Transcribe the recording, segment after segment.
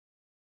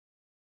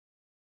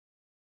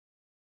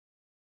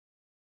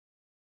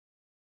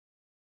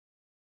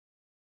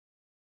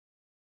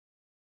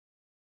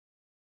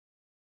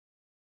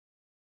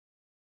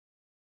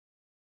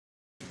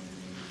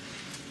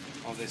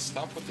Oh, they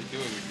stop what they're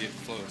doing when you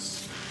get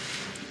close.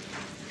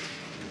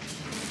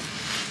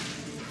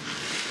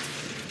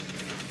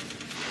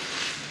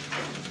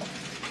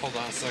 Hold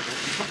on a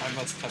second. I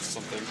must test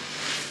something.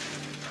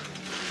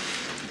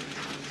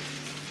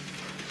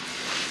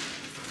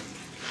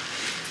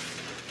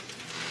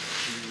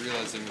 Are you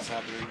realizing what's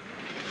happening?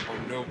 Oh,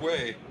 no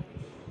way.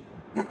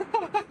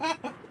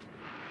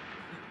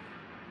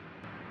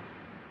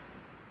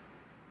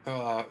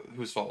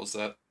 Whose fault was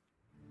that?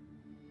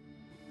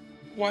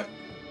 What?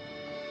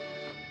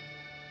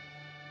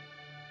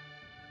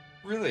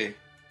 Really?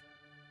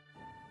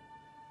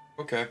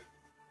 Okay.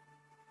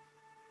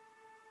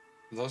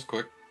 That was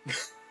quick.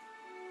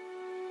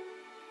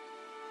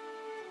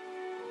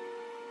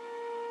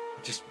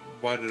 Just,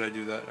 why did I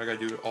do that? I gotta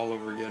do it all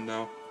over again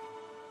now.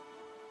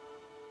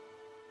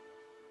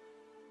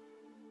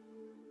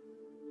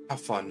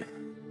 Have fun.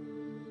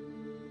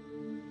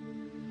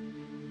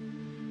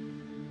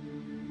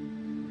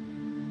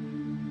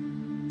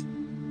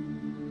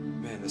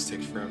 Man, this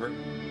takes forever.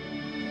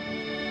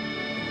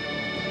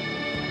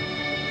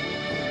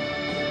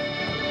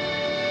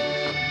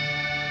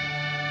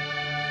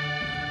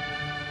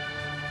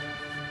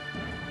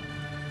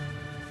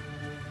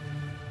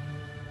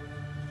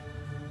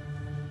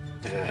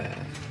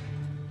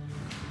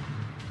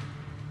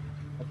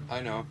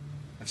 I know.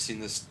 I've seen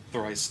this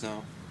thrice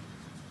now.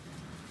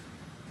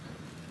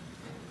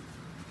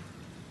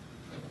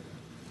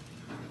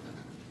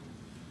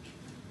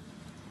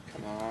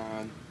 Come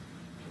on.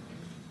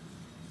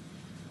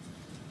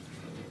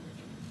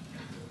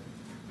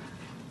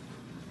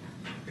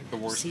 I think the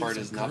worst part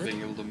is not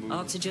being able to move.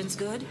 Oxygen's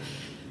good.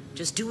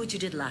 Just do what you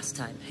did last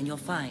time, and you're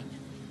fine.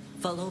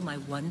 Follow my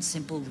one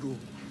simple rule.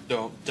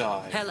 Don't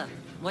die. Hella,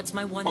 what's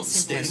my one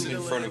simple rule? Stand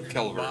in front of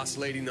Kelver. Boss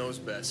lady knows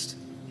best.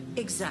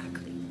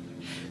 Exactly.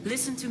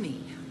 Listen to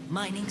me.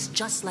 Mining's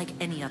just like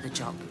any other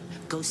job.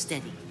 Go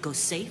steady, go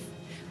safe,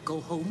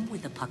 go home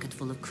with a pocket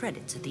full of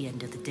credits at the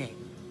end of the day.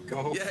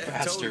 Go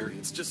faster. Totally.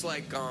 It's just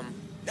like,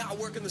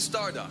 working the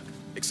Star Dock.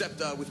 Except,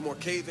 with more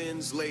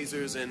cave-ins,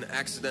 lasers, and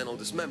accidental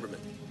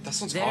dismemberment. That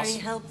sounds Very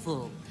awesome.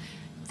 helpful.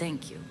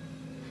 Thank you.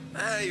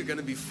 You're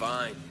gonna be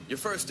fine. Your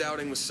first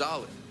outing was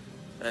solid.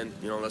 And,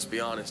 let's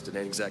be honest, it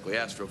ain't exactly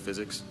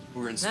astrophysics.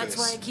 We're in space. That's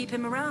why I keep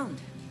him around.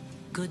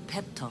 Good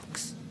pep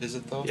talks. Is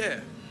it though?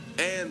 Yeah.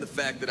 And the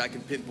fact that I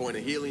can pinpoint a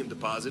helium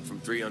deposit from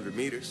 300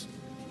 meters.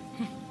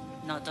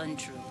 Not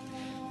untrue.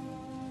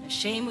 A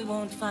shame we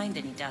won't find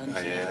any down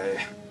here.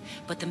 Aye.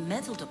 But the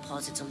metal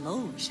deposits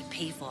alone should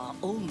pay for our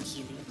own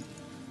helium.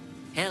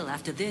 Hell,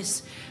 after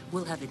this,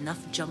 we'll have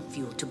enough jump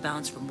fuel to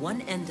bounce from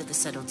one end of the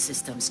settled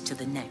systems to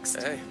the next.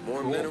 Hey,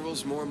 more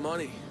minerals, more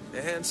money.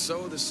 And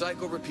so the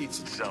cycle repeats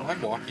itself. Can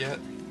I walk yet?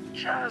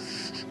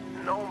 Just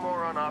no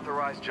more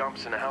unauthorized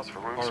jumps in the house for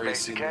room Already space,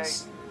 seen okay?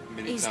 this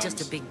many He's times.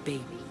 just a big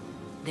baby.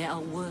 There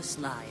are worse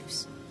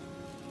lives.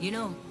 You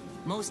know,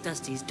 most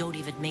Dusties don't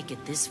even make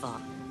it this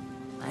far.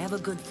 I have a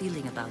good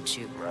feeling about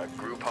you.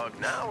 Group hug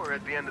now or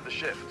at the end of the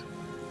shift?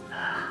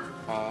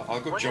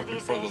 I'll go jump in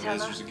front of the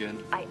lasers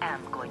again. I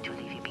am going to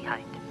leave you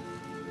behind.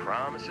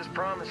 Promises,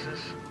 promises.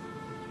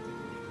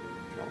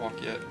 Can't walk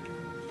yet.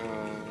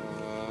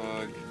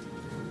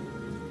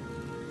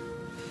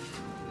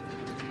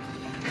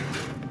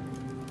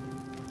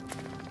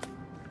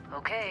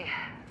 Okay,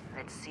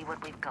 let's see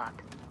what we've got.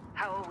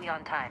 How are we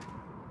on time?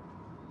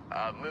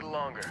 A little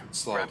longer.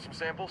 Slow. Grab some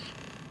samples?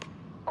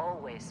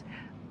 Always.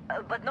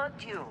 But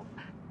not you.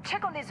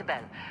 Check on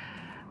Isabel.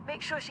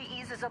 Make sure she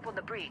eases up on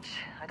the breach.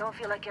 I don't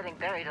feel like getting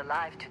buried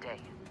alive today.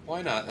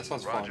 Why not? That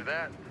sounds Roger fun.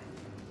 that.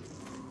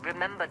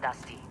 Remember,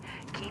 Dusty,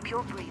 keep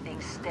your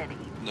breathing steady.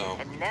 No.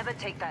 And never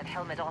take that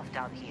helmet off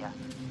down here.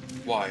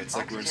 Why? It's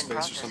like we're in Oxygen space or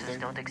processes something?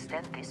 don't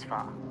extend this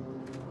far.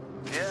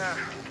 Yeah,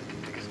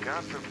 because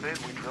God forbid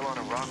we drill on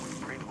a rock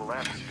with a breathable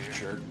atmosphere.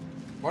 Sure.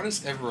 Why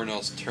does everyone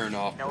else turn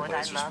off the Know what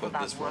I lasers love but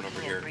about this one over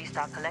working in here?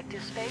 Freestock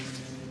Collective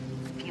space?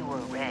 Fewer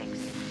regs.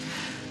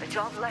 A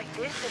job like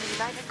this in the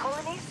United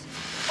Colonies?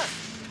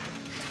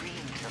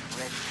 Dreams of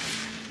red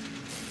tape.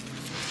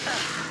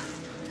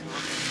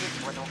 Look at this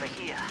one over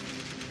here.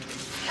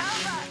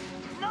 Calvert!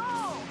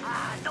 No!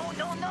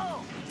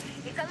 No!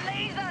 It's a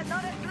laser,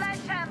 not a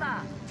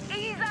sledgehammer!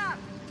 Ease up!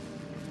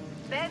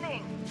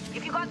 Benning,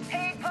 if you got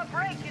paid per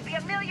break, you'd be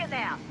a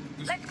millionaire.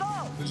 Let's go!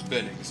 Who's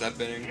Benning? Is that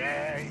Benning?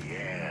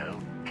 Yeah,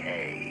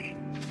 okay.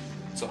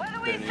 What's up, What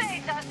do we Benning?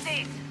 say,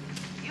 Dusty?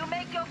 You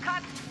make your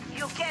cut,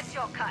 you get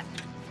your cut.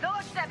 No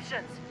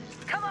exceptions.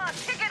 Come on,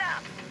 pick it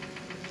up.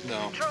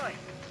 No. Troy,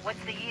 what's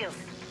the yield?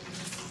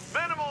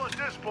 Minimal at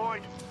this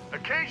point.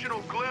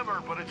 Occasional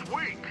glimmer, but it's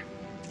weak.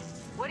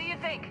 What do you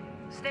think?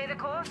 Stay the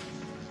course?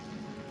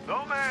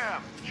 No,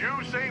 ma'am.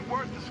 Juice ain't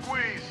worth the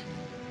squeeze.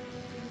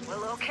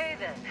 Well, okay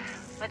then.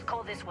 Let's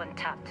call this one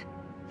tapped.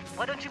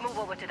 Why don't you move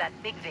over to that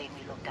big vein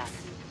we looked at?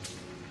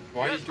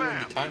 Why are Yes, you doing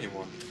ma'am. the tiny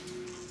one?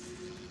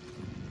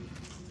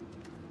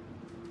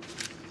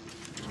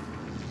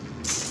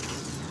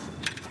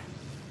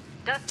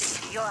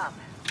 Dusty, you're up.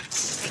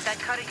 Take that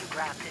cutter you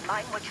grabbed and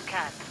mine what you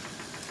can.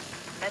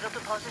 Metal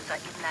deposits are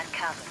in that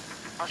cavern.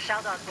 I'll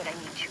shout out when I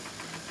need you.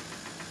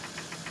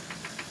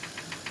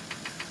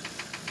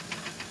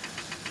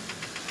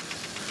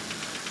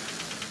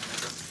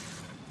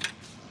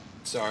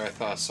 Sorry, I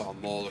thought I saw a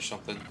mole or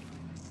something.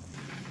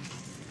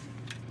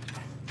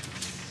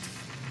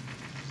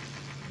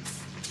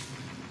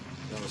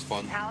 That was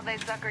fun. How they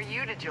sucker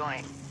you to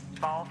join?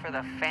 Fall for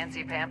the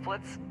fancy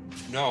pamphlets?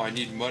 No, I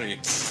need money.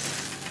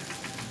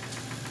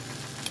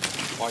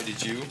 Why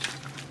did you?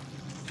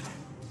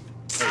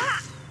 Hey,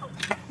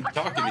 I'm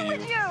talking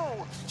to you.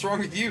 What's wrong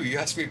with you? You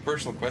asked me a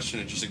personal question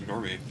and just ignore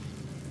me.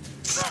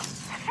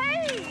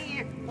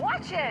 Hey!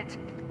 Watch it!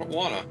 I don't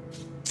wanna.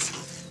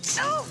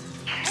 Oh,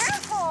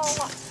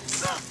 careful!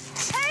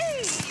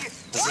 Hey!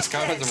 Does this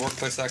count as a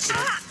workplace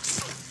accident?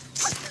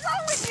 What's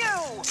wrong with you?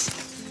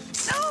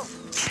 No!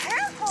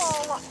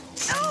 Careful!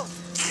 No!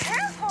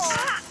 Careful!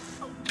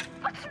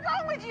 What's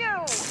wrong with you?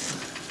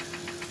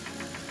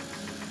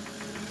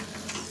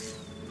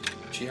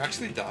 Did she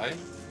actually die?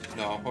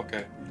 No,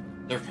 okay.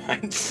 Never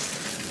mind.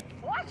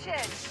 Watch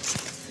it!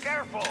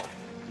 Careful!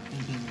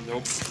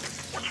 Nope.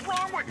 What's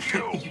wrong with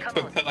you? You Come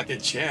put on. that like a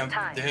champ.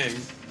 Time. Dang.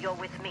 You're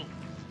with me.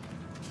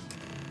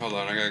 Hold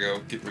on, I gotta go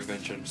get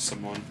revenge on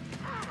someone.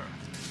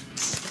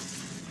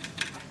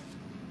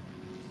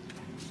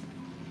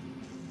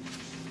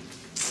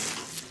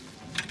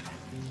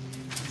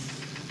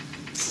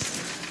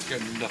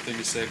 Got nothing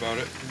to say about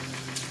it.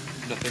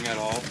 Nothing at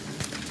all.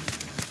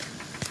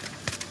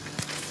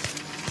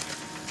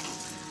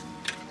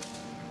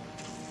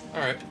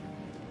 Alright.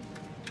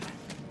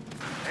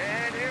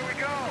 And here we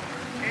go.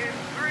 In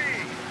 3,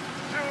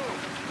 2,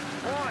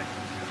 1.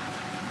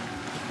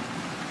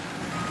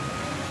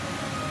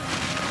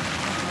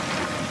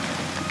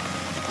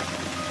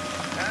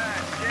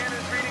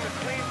 Scanner's reading a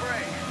clean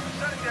break.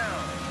 Shut it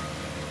down.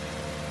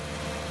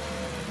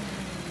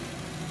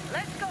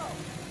 Let's go!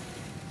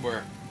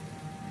 Where?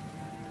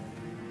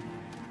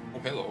 Oh,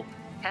 hello.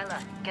 Ella,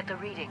 get the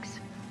readings.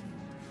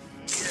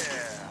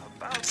 Yeah,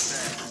 about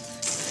that.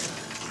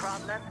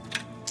 Problem?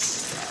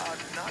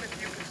 Not if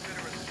you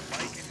consider a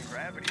spike in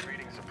gravity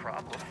readings a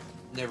problem.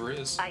 Never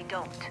is. I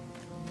don't.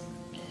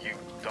 You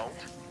don't?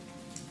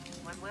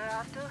 What we're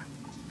after,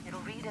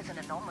 it'll read as an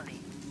anomaly.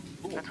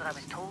 Cool. That's what I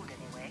was told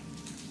anyway.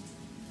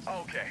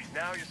 Okay,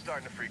 now you're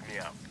starting to freak me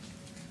out.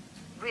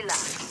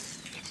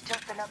 Relax. It's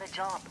just another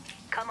job.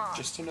 Come on.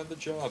 Just another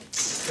job.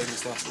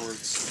 Famous last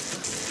words.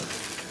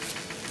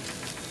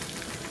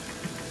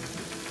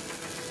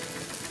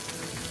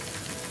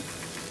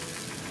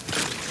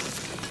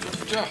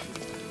 Ja.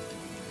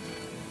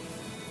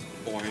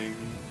 Boing.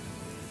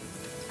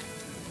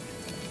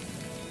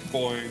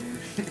 Boing.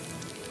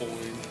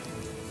 Boing.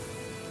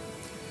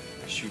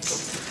 I shoot them.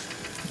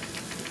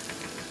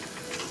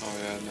 Oh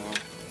yeah, no.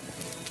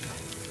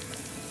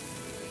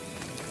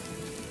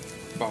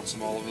 Bounce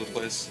them all over the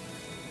place.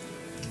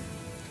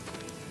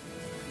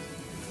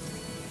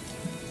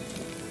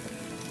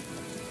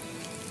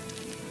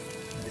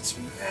 It's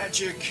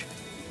magic!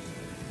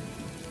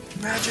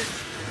 Magic!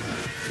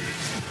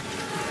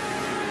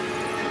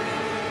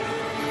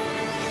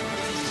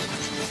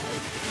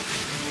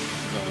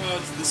 Oh,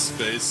 it's the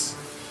space.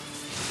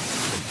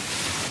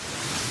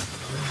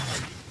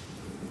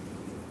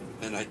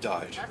 And I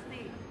died.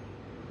 Dusty,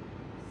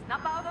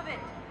 snap out of it.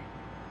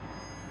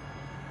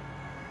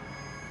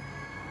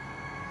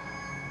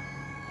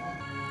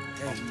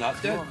 I'm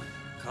not dead.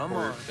 Come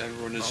Or on.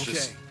 everyone is Okay,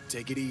 just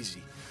take it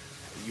easy.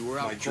 You were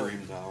out my cold.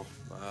 dream now.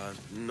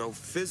 No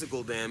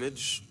physical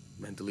damage.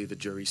 Mentally, the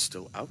jury's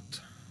still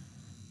out.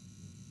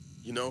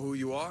 You know who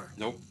you are?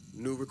 Nope.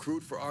 New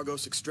recruit for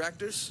Argos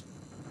Extractors?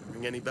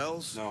 Ring any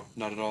bells? No,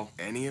 not at all.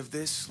 Any of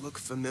this look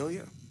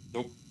familiar?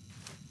 Nope.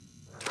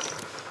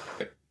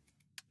 Okay.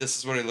 This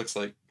is what he looks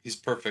like. He's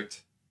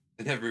perfect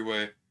in every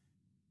way.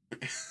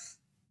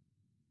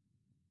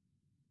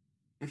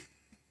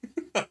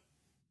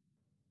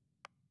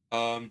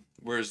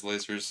 Where's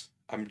lasers?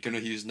 I'm gonna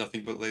use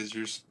nothing but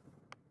lasers.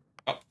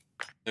 Oh,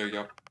 there you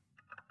go.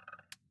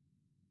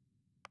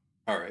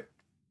 Alright.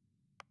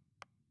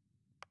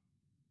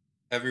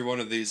 Every one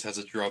of these has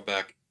a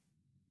drawback.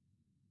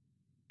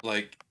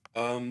 Like,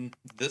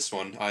 this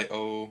one, I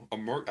owe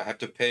I have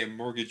to pay a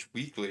mortgage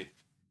weekly,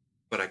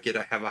 but I get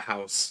to have a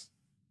house.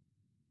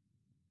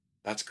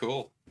 That's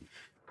cool.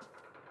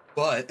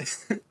 But,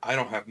 I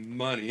don't have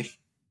money.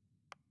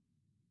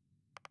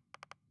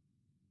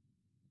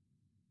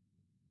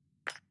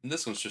 And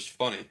this one's just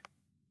funny.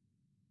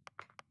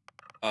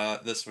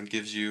 This one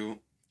gives you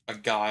a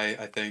guy,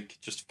 I think,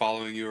 just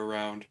following you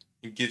around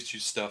and gives you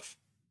stuff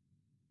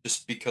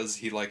just because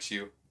he likes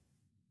you.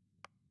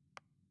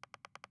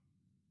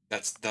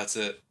 That's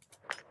it.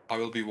 I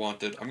will be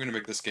wanted. I'm gonna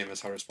make this game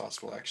as hard as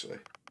possible, actually.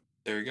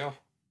 There you go.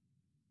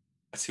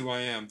 That's who I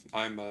am.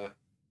 I'm,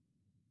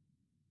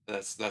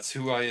 that's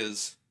who I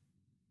is.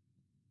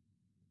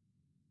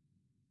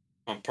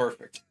 I'm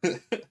perfect.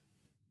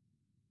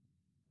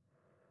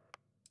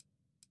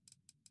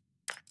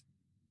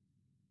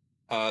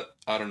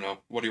 I don't know.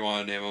 What do you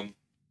want to name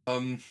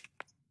him?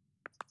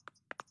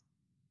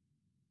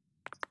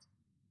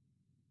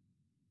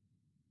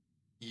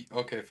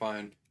 Okay,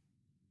 fine.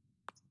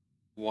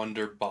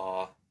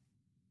 Wonderbaugh.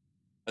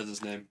 That's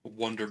his name.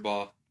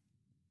 Wonderbaugh.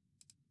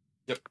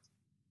 Yep.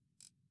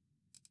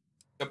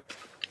 Yep.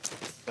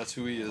 That's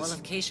who he is.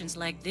 Qualifications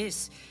like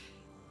this,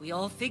 we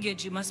all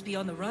figured you must be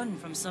on the run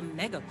from some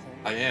megacorp.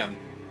 I am.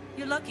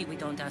 You're lucky we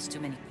don't ask too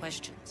many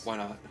questions. Why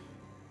not?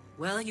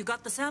 Well, you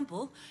got the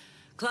sample.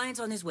 Client's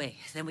on his way.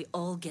 Then we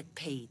all get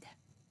paid.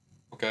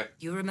 Okay.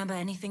 You remember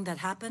anything that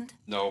happened?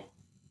 No.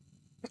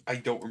 I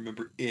don't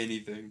remember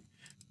anything.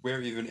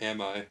 Where even am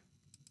I?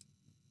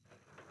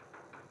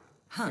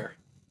 Huh. There.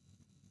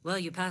 Well,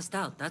 you passed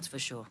out, that's for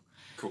sure.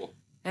 Cool.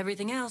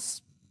 Everything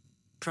else,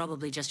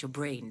 probably just your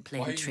brain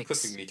playing Why are you tricks.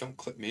 clipping me? Don't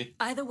clip me.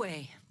 Either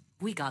way,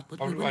 we got what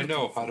How we do were I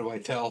know? looking for. How do I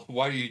tell?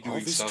 Why are you All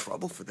doing this stuff?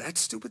 trouble for that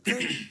stupid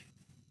thing?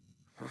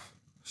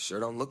 Sure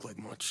don't look like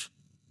much.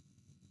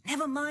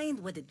 Never mind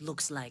what it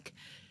looks like.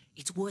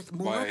 It's worth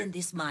more Why? than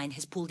this mine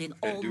has pulled in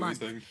I didn't all do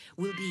month. anything.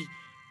 Will be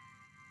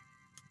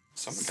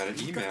Someone got an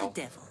speak of email.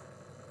 the devil.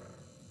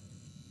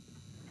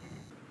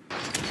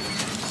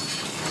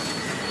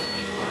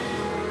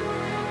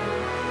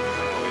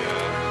 Oh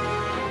yeah.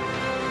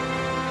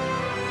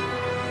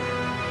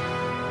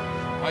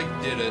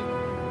 I did it.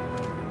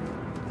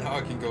 Now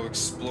I can go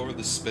explore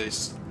the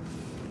space.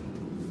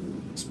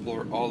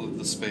 Explore all of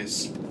the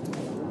space.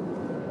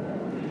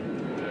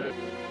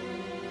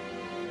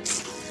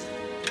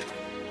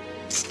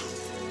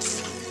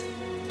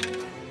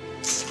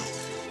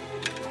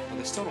 Well,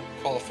 they still don't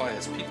qualify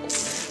as people.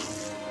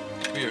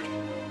 Weird.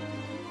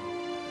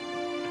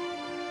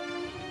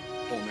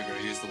 Only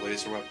gonna use the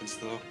laser weapons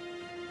though.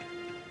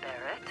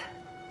 Barrett?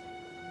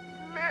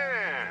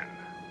 Man!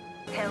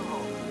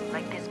 Hellhole,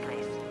 like this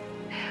place.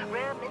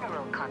 Rare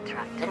mineral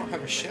contract. I don't have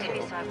a The shadow.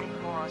 tastes are a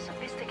bit more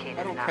sophisticated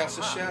I don't now, cast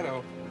a huh?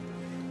 shadow.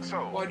 So,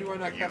 Why do I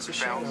not you cast a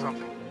found shadow?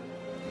 something?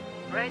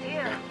 Right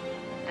here. Okay.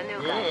 The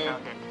new guy Whoa.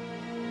 found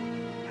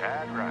it.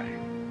 That right.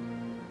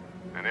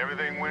 And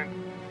everything went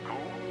cool?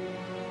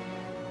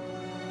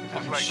 Just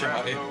I'm like shy.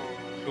 grabbing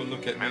Don't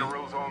look at those me.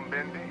 minerals on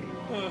Bendy?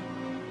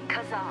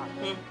 Kazan.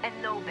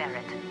 And no,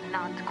 Barrett.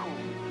 Not cool.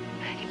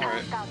 He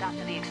Alright. passed out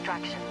after the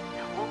extraction.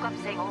 Woke up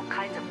saying all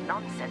kinds of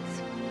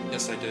nonsense.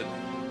 Yes, I did.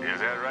 Is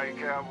that right,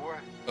 cowboy?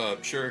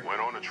 Sure. Went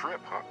on a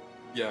trip, huh?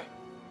 Yeah.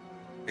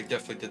 I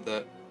definitely did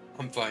that.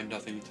 I'm fine,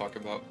 nothing to talk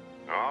about.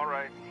 All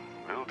right.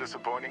 A little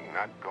disappointing,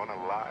 not gonna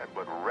lie,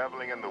 but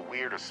reveling in the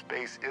weird of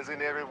space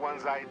isn't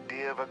everyone's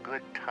idea of a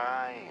good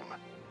time.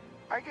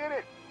 I get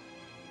it.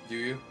 Do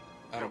you?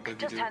 I don't Look,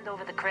 think you just do. hand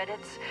over the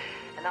credits,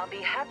 and I'll be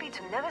happy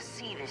to never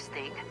see this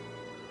thing,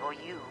 or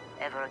you,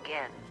 ever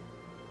again.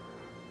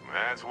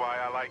 That's why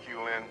I like you,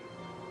 Lynn.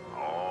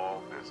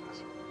 All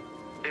business.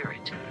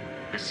 Barrett,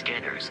 the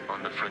scanners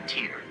on the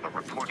frontier are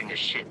reporting a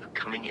ship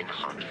coming in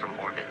hot from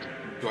orbit.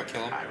 Do I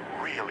kill him? I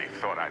really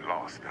thought I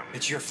lost them.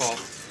 It's your fault.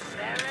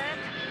 Barrett?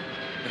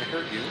 Did I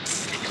hurt you?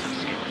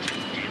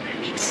 Exoskeleton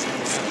damage.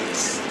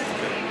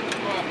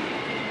 Ah,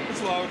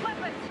 it's loud.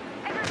 Weapons!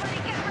 Everybody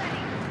get ready!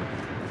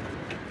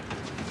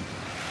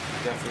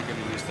 Definitely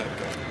gonna use that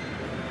gun.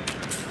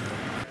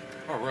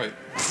 Alright.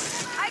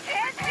 I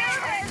can't do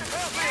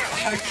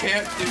this! I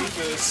can't do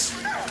this.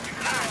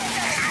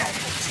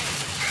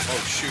 Oh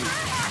shoot.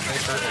 They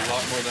hurt a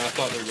lot more than I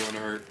thought they were going to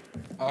hurt.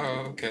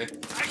 Oh, okay.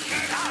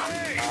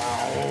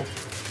 Ow.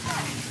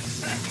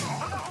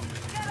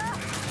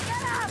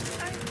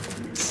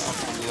 Oh,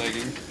 I'm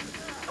legging.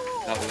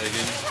 Not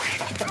legging.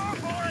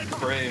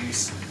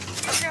 Frames.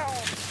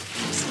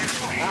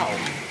 Ow.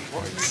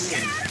 What are you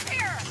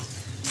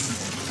doing?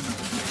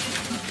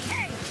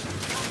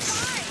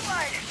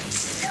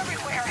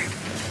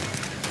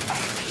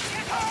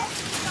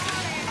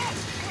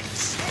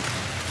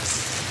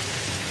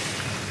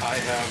 I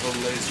have a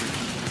laser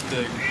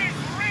thing.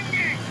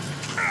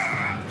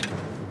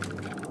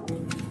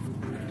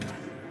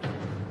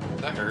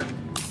 That hurt.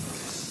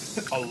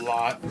 A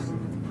lot.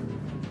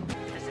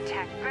 This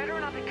attack better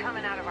not be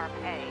coming out of our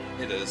pay.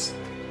 It is.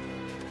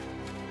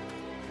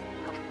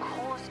 Of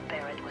course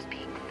Barrett was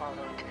being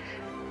followed.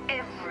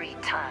 Every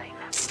time.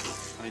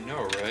 I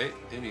know, right?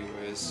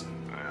 Anyways.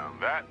 Well,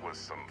 that was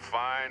some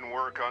fine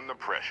work under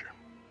pressure.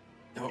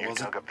 No, it You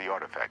wasn't. dug up the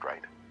artifact,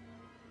 right?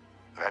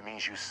 That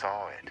means you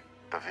saw it.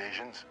 The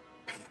visions?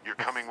 You're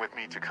coming with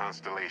me to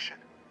Constellation.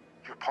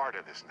 You're part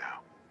of this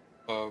now.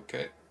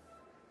 Okay.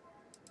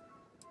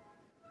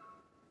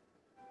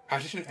 I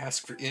didn't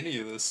ask for any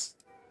of this.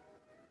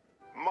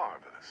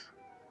 Marvelous.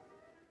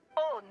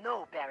 Oh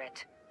no,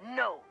 Barrett.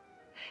 No.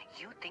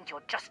 You think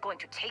you're just going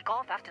to take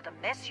off after the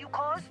mess you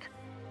caused?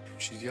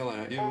 She's yelling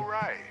at you. All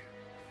right.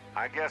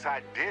 I guess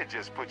I did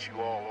just put you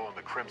all on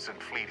the Crimson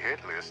Fleet hit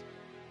list.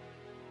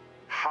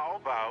 How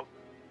about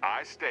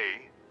I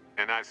stay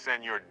and I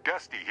send your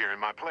Dusty here in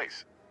my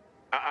place?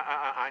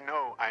 I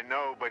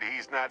know, but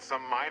he's not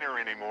some miner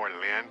anymore,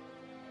 Lynn.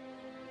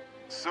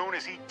 Soon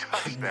as he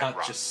touched I'm that not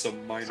rock, just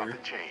some minor.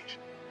 something changed.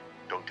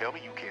 Don't tell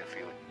me you can't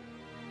feel it.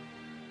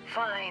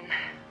 Fine.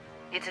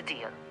 It's a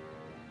deal.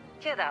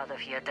 Get out of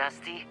here,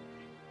 Dusty.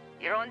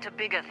 You're on to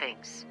bigger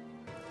things.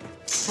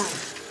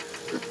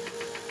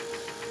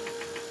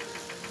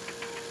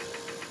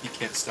 He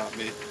can't stop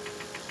me.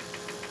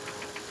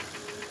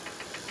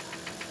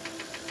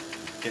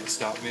 Can't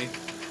stop me.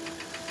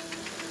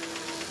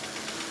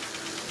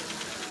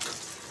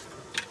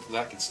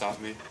 That can stop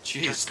me.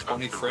 Jeez, Just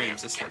 20 up the frames. ramp,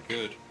 That's not Captain.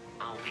 good.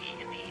 I'll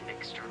be in the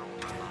external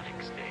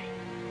robotics bay.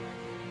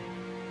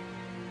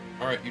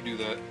 Alright, you do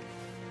that.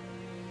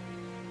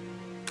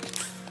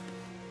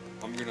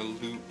 I'm gonna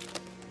loop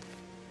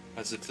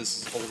as if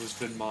this has always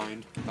been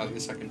mine. At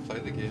least I can play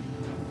the game.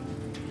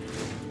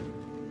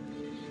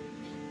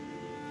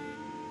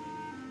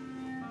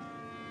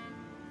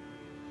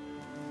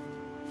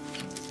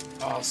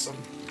 Awesome.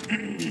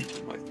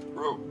 My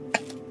throat.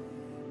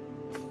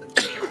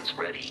 It's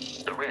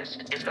ready. The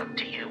rest is up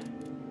to you.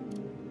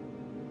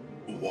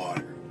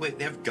 Water. Wait,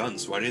 they have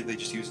guns. Why didn't they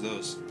just use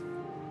those?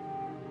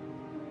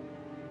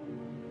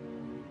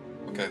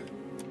 Okay.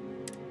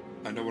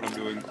 I know what I'm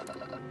doing.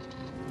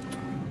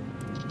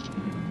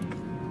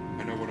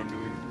 I know what I'm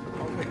doing.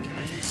 Oh wait, can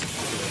I use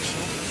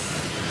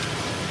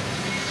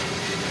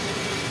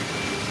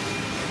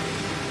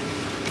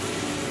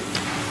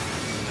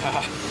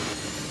Ah.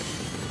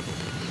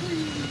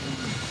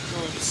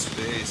 Go into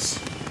space.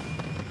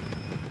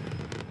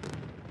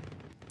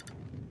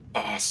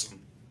 Awesome.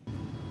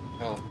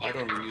 Hell, I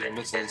don't even use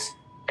missiles.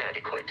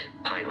 Adequate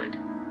pilot.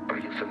 Are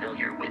you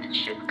familiar with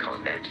ship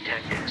combat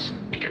tactics?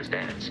 Because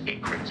that's a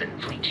Crimson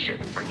Fleet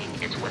ship bringing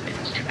its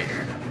weapons to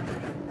bear.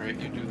 Alright,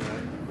 you do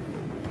that.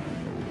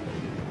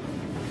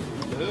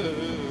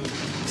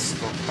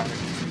 Still kind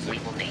of We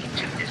confusing. will need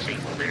to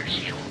disable their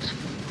shields.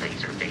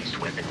 Laser-based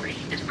weaponry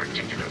is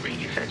particularly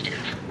effective.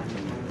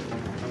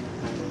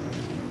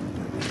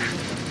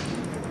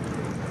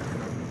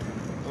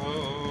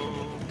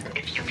 Oh, okay.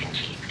 If you can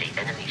keep the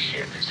enemy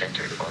ship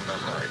centered on the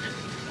HUD,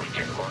 we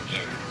can lock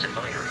in to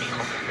fire a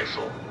home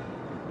missile.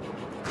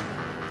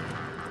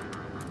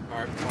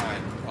 Alright,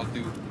 fine. I'll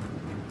do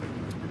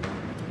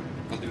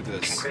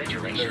this. There we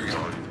Congratulations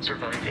go. on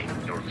surviving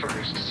your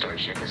first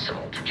Starship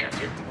assault,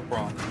 Captain. No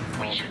problem.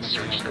 We should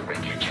search the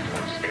wreckage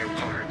for spare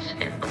parts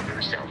and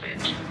other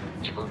salvage.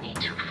 You will need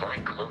to fly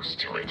close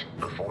to it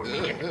before we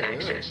can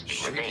access the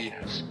shaky.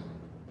 remains.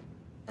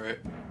 Alright,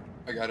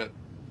 I got it.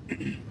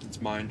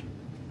 It's mine.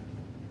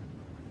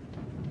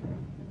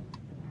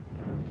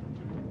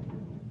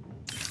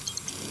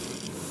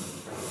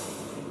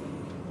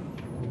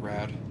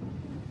 Rad.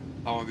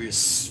 I want to be a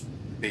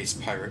space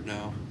pirate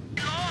now.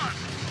 Come on!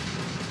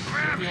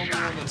 I'm Grab the only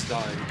one that's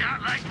dying.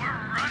 Not like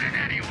we're running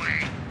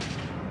anyway.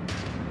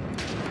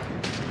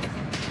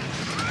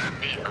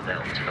 The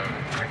amount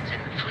of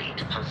Crimson Fleet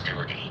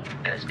hostility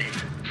has been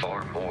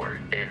far more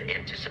than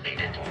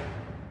anticipated.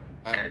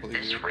 I don't At believe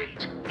this you.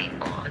 rate, the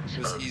odds It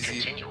was of easy.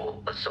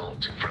 continual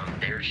assault from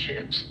their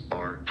ships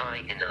are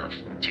high enough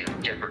to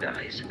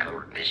jeopardize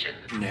our mission.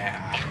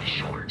 Nah. In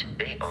short,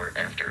 they are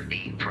after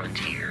the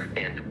frontier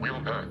and will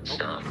not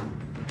stop.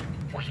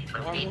 We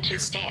will Why need won't they to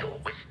stop?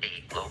 deal with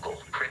the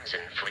local Crimson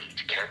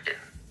Fleet captain.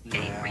 Nah.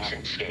 A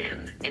recent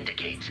scan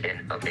indicates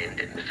an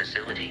abandoned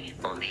facility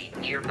on the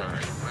nearby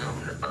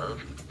moon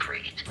of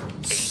Crete, a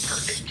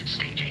perfect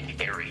staging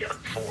area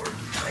for Man,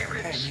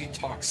 pirates. you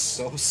talk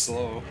so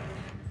slow.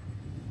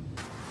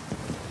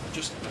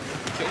 Just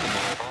kill them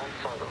all.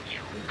 I'll follow you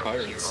from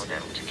Pirates. here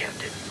on out,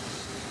 Captain.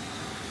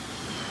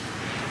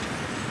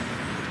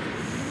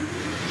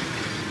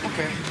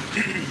 Okay.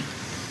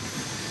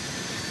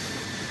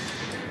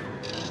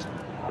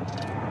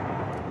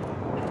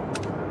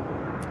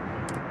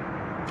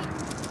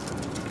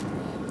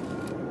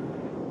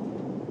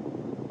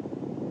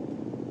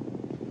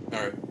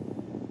 Alright.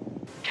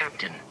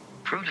 Captain,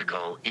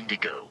 Protocol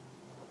Indigo.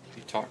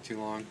 You talk too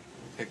long.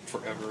 Take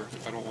forever.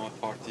 I don't want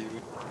to talk to you.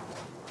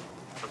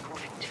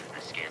 According to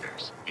the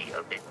scanners, the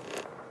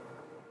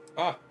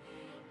Ah!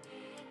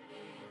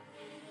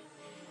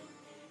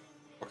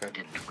 Okay.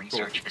 abandoned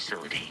research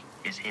facility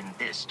is in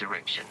this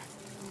direction.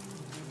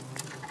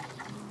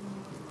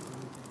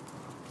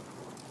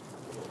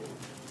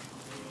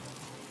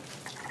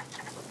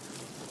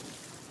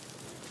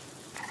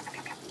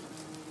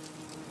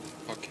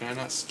 Oh, can I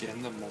not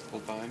scan them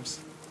multiple times?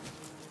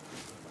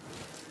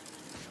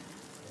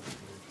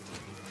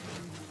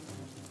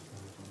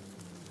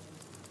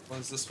 What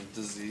is this one?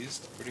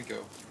 Diseased? Where'd he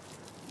go?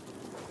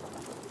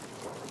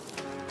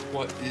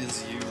 What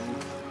is you?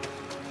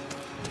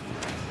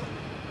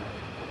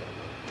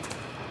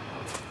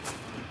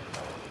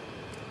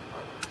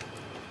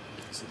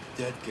 He's a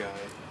dead guy.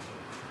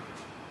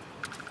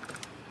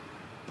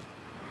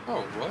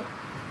 Oh, what?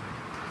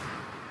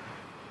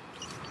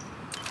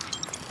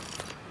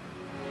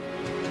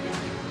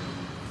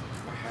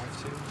 I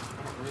have to?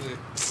 I don't really.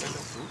 I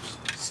don't, oops.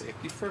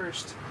 Safety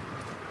first.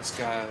 This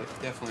guy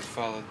definitely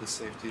followed the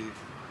safety.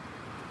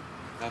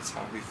 That's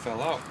how he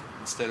fell out.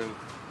 Instead of,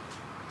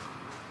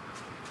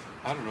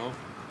 I don't know,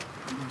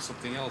 doing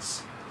something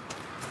else.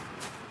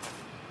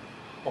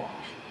 Wow.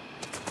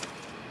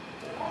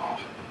 Wow.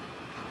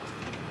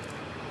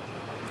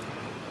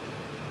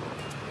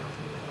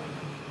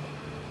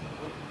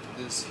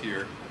 What is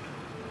here?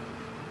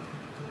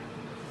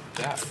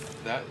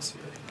 That is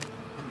here.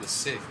 In the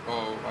safe.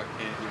 Oh, I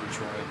can't even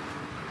try it.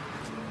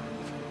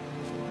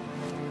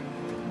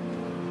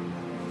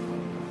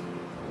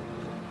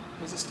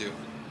 What does this do?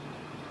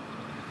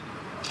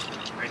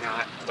 Why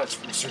not?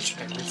 Let's research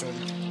everything.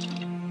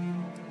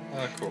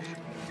 Cool.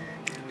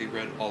 We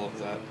read all of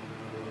that.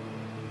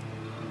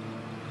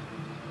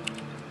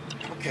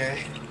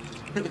 Okay.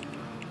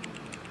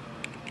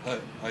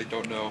 I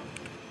don't know.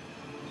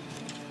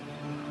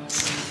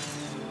 So,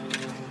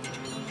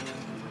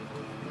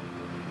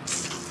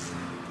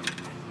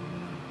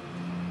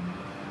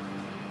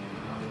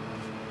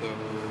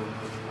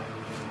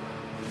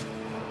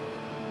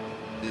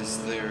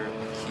 is there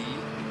a key?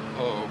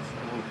 Oh.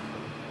 Ooh.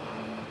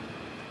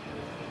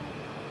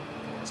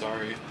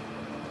 Sorry.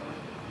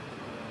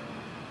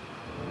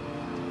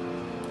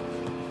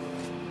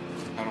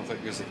 I don't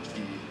think there's a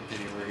key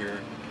anywhere here.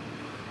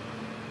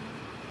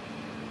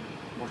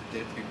 More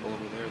dead people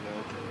over there,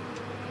 though.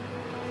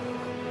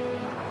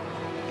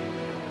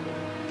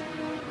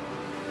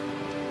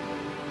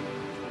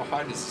 How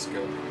high does this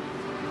go?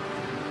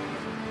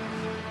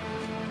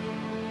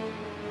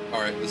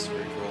 Alright, this is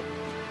pretty cool.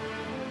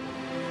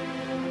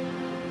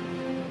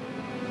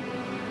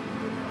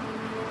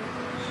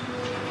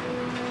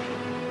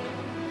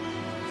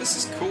 This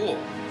is cool.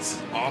 This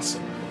is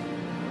awesome.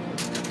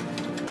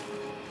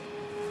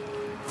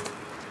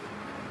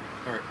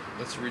 Alright,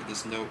 let's read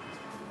this note.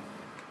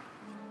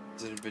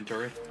 Is it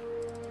inventory?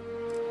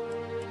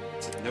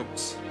 It's in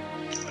notes.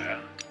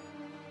 Well,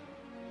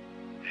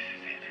 this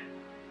is it.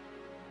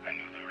 I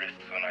knew the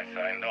risks when I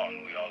signed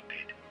on, we all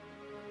did.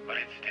 But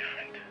it's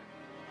different.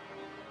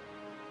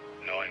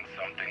 Knowing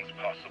something's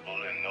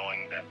possible and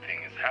knowing that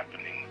thing is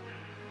happening,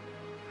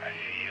 I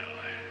feel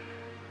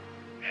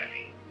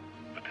heavy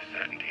with the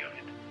certainty of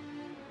it.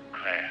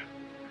 Claire,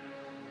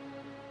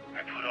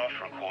 I put off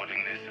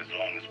recording this as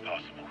long as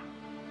possible.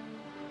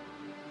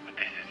 But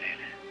this is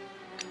it.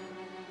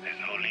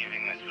 There's no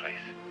leaving this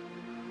place.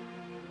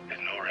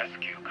 There's no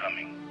rescue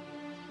coming.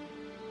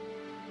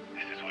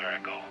 This is where I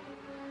go.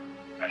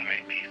 I've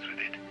made peace with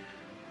it.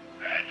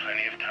 I had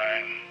plenty of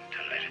time to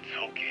let it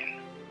soak in.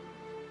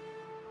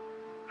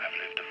 I've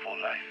lived a full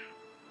life.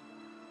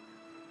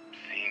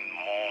 Seen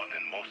more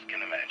than most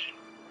can imagine.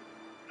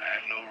 I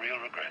have no real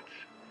regrets.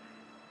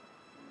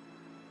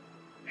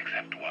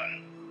 Except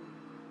one.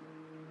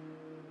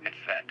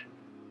 It's that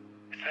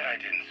I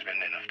didn't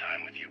spend enough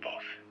time with you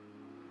both.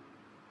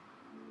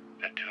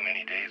 That too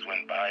many days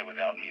went by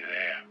without me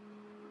there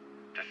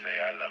to say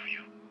I love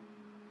you.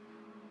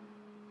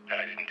 That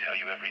I didn't tell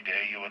you every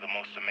day you were the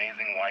most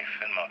amazing wife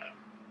and mother.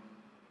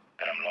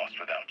 That I'm lost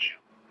without you.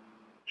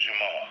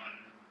 Jamal.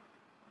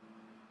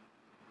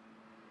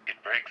 It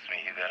breaks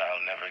me that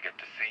I'll never get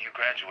to see you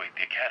graduate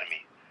the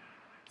academy.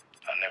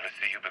 I'll never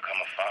see you become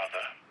a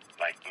father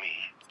like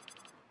me.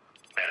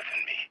 Better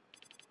than me.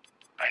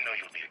 I know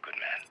you'll be a good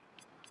man.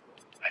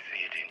 I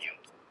see it in you.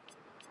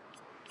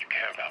 You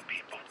care about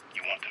people. You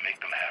want to make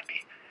them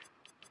happy.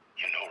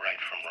 You know right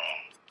from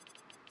wrong.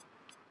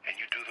 And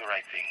you do the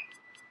right thing.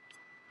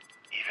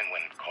 Even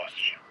when it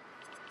costs you.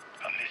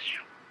 I'll miss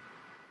you.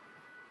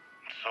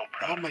 I'm so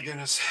proud. Oh my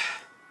goodness.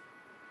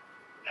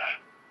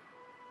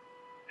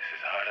 This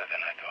is harder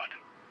than I thought.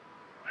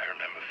 I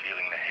remember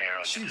feeling the hair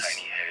on your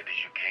tiny head as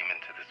you came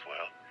into this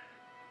world.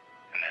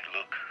 And that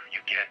look you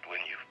get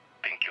when you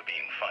think you're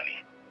being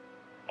funny.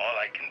 All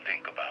I can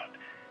think about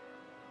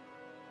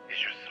is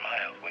your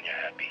smile when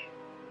you're happy.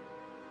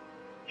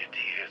 Your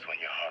tears when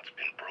your heart's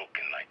been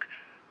broken like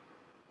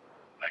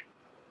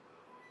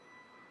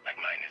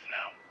mine is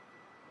now.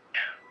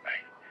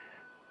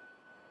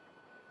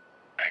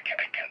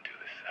 I can't do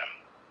this.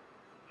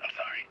 I'm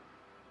sorry.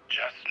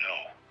 Just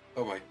know.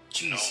 Oh my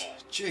jeez.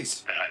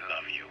 Jeez. That I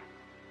love you.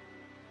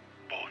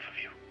 Both of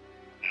you.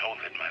 Know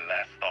that my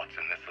last thoughts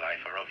in this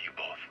life are of you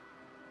both.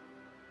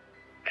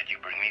 That you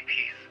bring me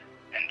peace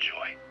and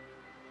joy.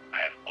 I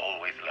have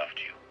always loved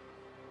you.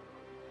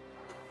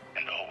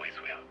 And always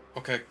will.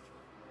 Okay.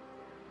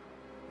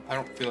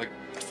 I feel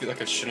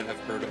like I shouldn't have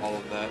heard all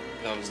of that.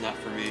 That was not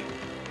for me.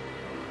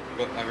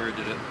 But I already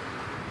did it.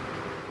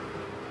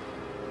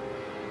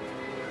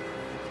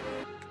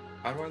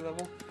 How do I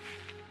level?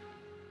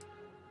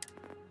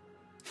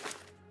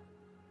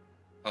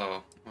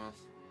 Oh, well.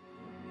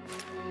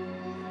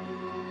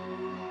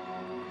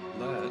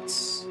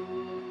 Let's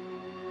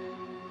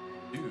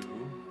do...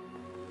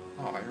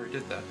 Oh, I already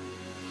did that.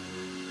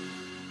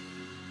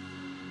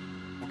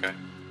 Okay.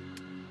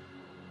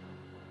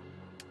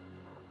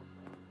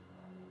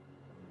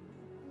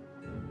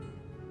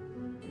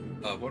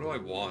 What do I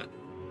want?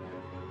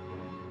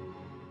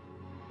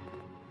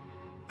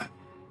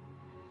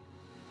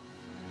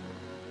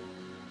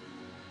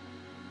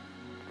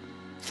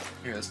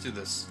 Here, let's do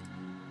this.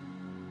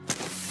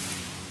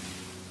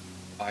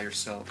 Buy or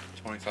sell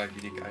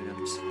 25 unique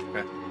items.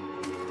 Okay.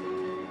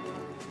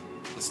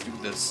 Let's do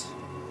this.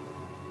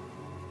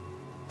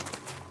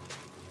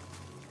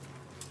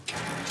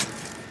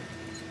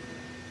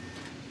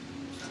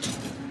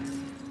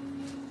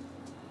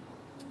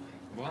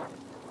 Well,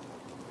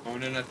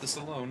 going in at this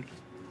alone.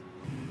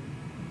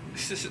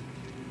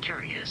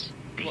 Curious.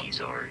 These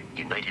are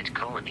United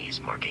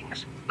Colonies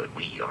markings, but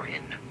we are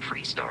in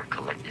Freestar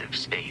Collective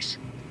space.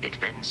 It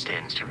then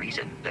stands to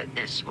reason that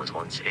this was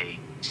once a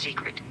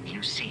secret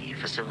UC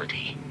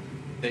facility.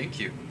 Thank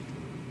you.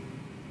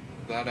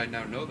 Glad I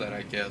now know that,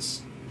 I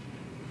guess.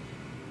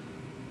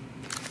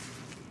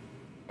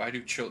 Why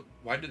did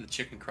the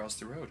chicken cross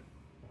the road?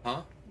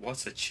 Huh?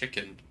 What's a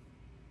chicken?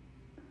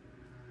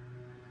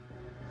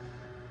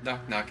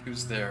 Knock knock,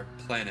 who's there?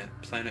 Planet.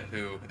 Planet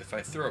who? If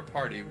I throw a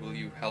party, will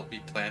you help me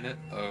plan it?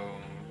 Oh,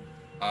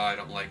 I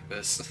don't like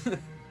this.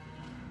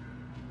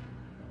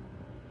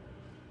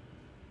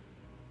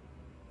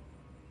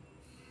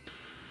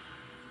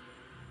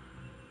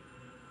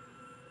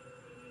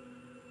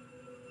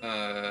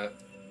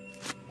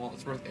 Well,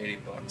 it's worth 80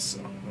 bucks, so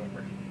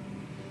whatever.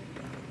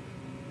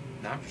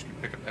 Now I'm just gonna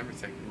pick up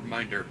everything.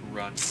 Reminder,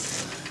 run.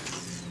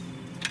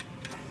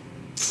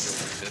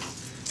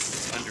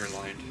 It's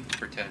underlined.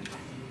 Pretend.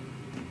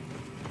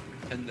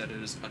 Pretend that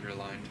it is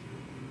underlined.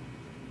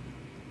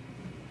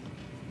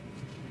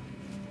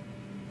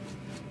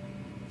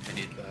 I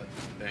need that,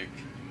 I think.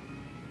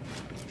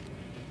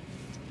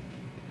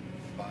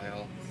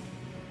 File.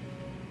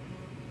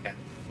 Yeah,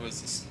 what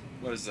is this?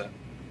 What is that?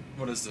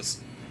 What is this?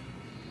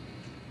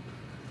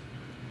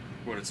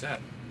 What is that?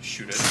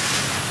 Shoot it.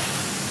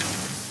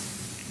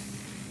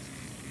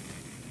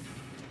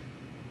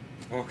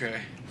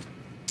 Okay.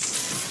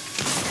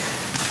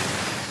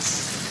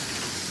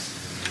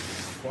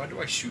 Why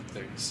do I shoot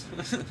things?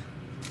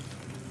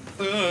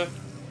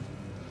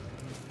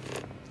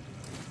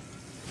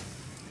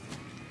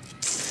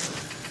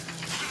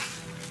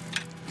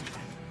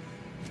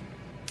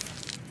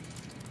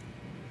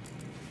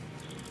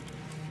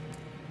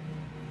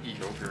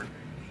 Yogurt.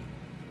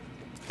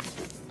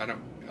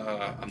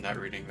 I'm not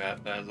reading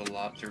that. That is a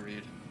lot to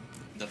read.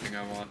 Nothing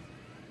I want.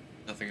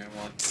 Nothing I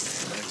want.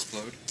 Does that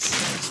explode? Does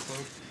that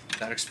explode?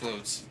 That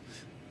explodes.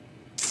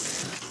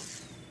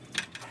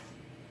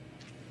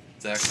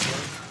 Does that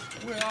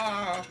explode?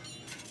 Ah!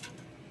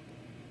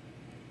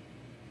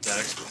 Does that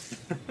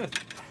explode?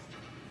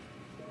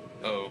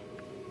 Oh.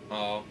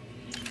 Oh.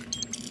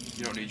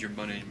 You don't need your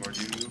money anymore,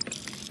 do you?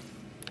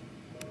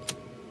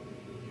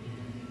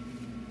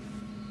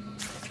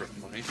 That's worth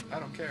money. I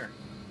don't care.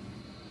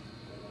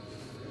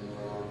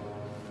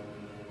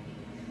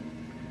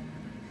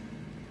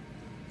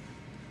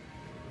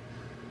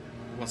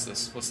 What's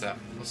this? What's that?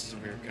 This is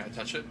weird. Can I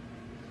touch it?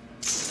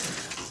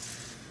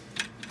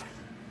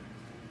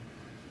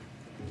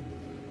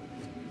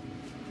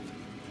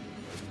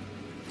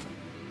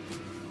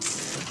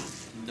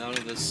 None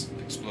of this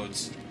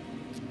explodes.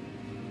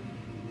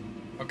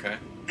 Okay.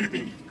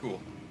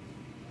 Cool.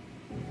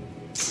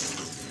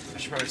 I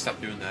should probably stop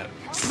doing that.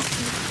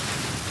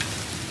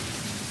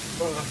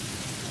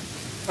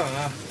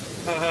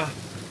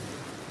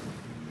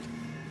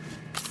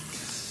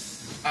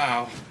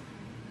 Ow.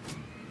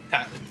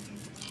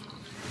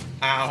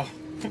 Ow.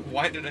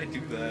 Why did I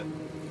do that?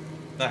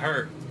 That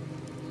hurt.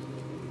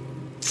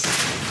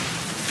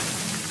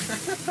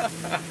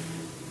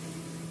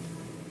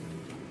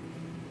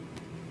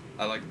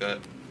 I like that.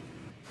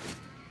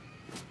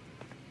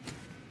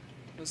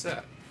 What's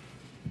that?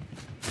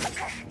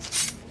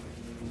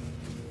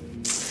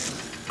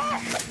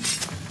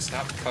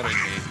 Stop cutting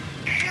me.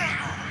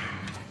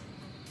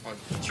 Oh,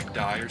 did you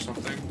die or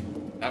something?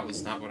 That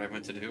was not what I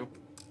meant to do.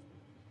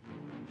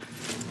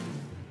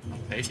 I'll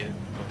take it,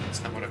 but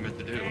that's not what I meant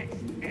to do.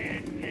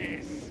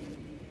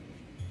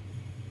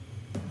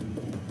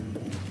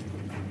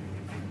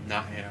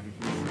 Not ham.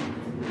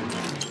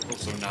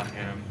 Also not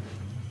ham.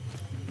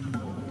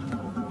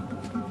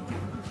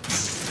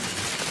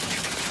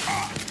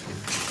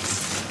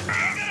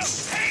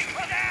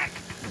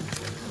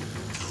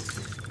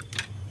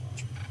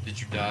 Did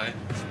you die?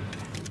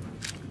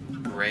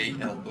 Gray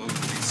elbow,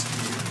 please.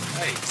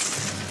 Hey!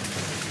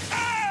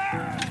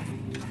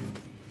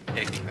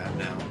 Taking that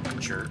now,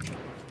 jerk.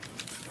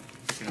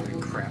 You know,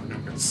 crap,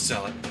 I'm gonna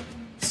sell it.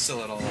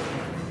 Sell it all.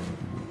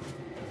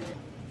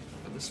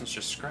 But this one's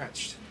just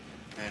scratched.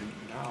 And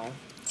now,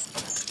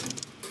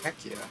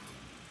 heck yeah.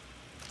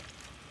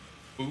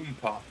 Boom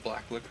Pop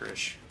Black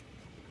Licorice.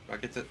 Do I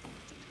get to...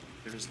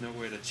 There's no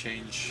way to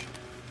change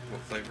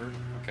what flavor?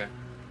 Okay.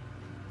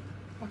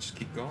 I'll just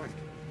keep going.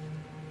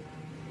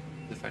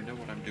 If I know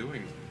what I'm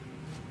doing.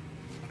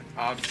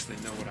 I obviously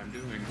know what I'm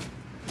doing.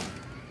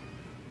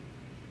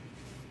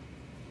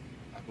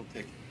 I will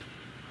take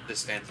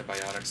this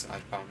antibiotics that I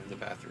found in the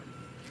bathroom.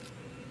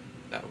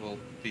 That will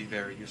be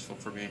very useful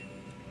for me.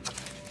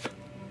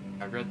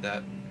 I read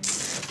that.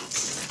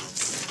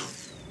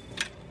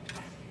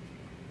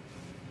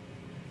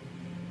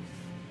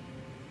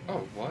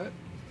 Oh, what?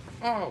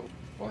 Oh,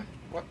 what?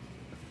 What?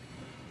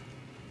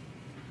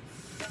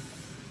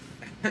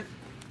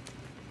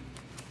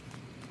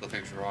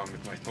 Nothing's wrong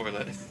with my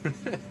toilet.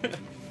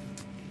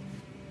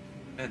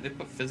 Man, they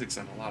put physics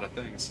on a lot of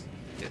things.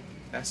 Yeah,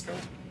 Vasco?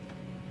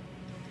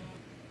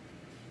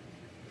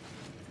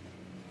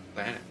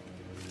 Planet.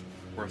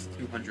 Worth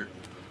 200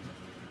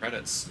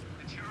 credits.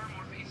 The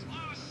terrormorph is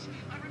loose.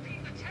 I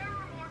repeat, the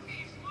terrormorph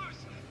is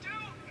loose. Do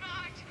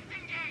not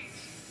engage.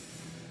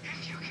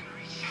 If you can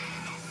reach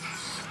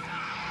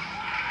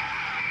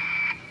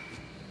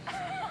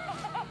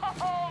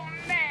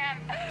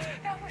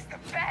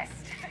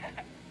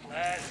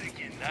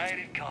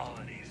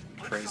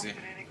crazy.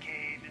 something in a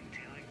cave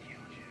until it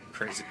killed you.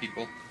 Crazy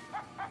people.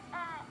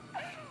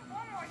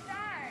 One more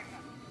time.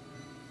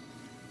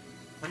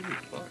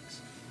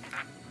 $100.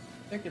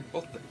 I get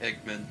both the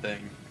Eggman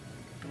thing.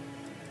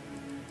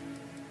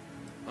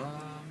 I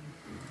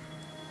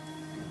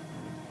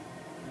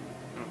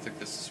don't think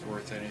this is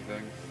worth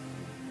anything.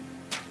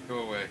 Go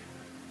away.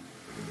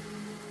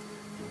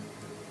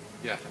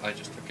 Yeah, I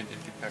just took an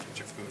empty package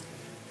of food.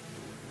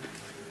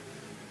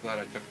 Glad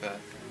I took that.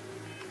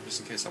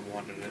 Just in case I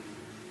wanted it.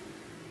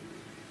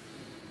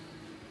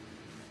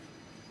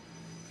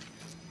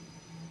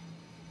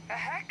 The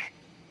heck?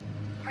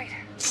 Wait.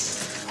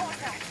 What was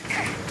that?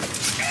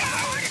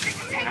 How did you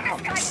take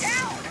this guy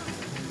down?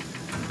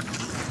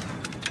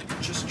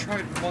 Just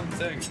tried one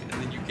thing, and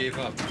then you gave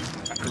up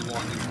after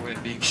walking away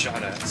and being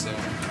shot at, so...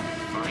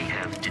 I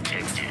have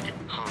detected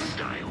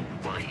hostile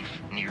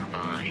life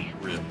nearby.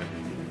 Really?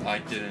 I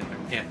didn't. I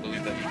can't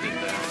believe that you did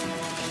that.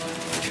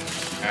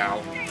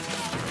 Ow.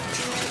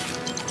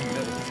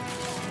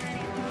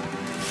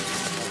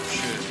 Oh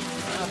shit.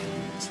 Ah,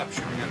 stop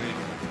shooting at me.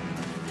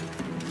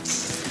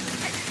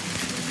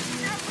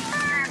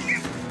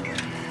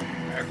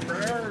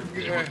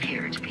 You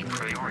appear to be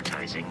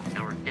prioritizing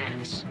your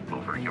deaths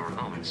over your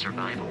own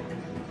survival.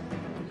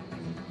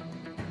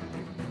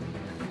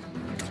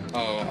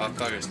 Oh, I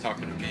thought he was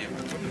talking to me.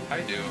 What did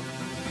I do?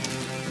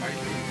 Why are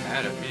you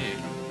mad at me?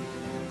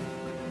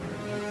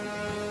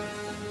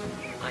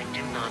 I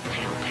do not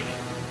feel pain,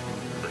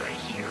 but I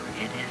hear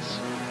it is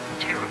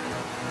terrible.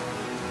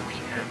 We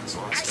have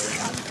lost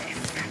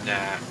them.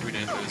 Nah, we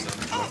didn't lose them.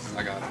 I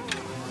got it.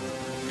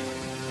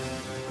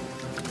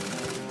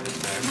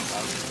 I'm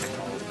about to take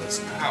all of this.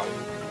 Ow!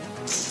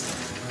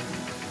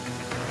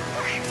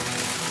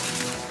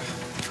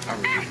 How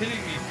are you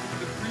hitting me?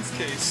 The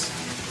briefcase.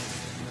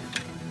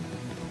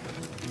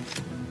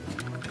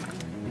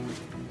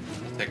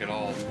 I'll take it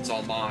all. It's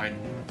all mine.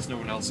 It's no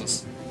one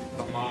else's. It's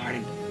all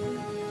mine.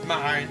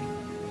 Mine.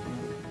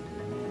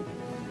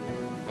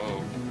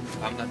 Oh,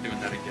 I'm not doing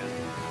that again.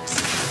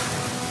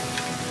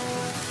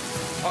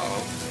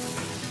 Uh-oh.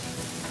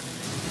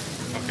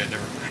 Okay,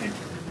 never mind.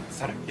 I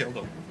thought I killed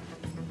him.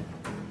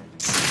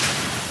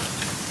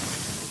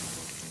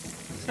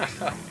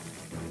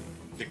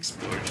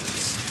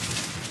 Explosions.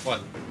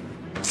 What?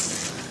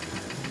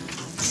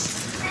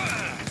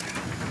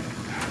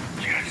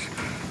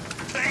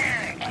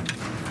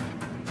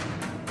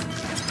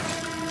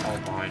 All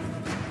mine.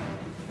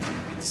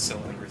 Need to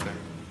sell everything.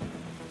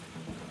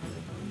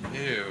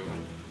 Ew.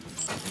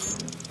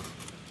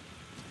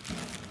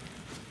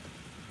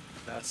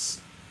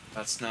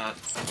 That's not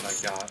what I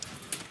got.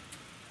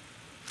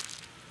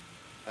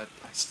 I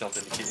still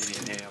didn't get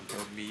any ham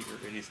or meat or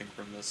anything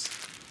from this.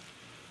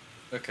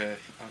 Okay,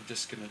 I'm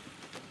just gonna...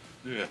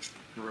 Ugh,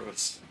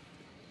 gross.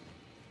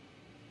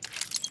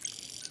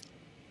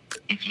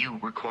 If you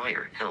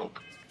require help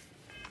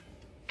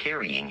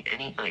carrying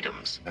any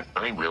items,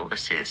 I will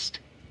assist.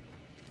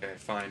 Okay,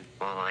 fine.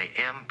 While I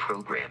am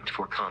programmed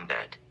for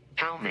combat,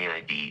 how may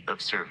I be of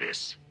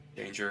service?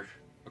 Danger.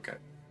 Okay.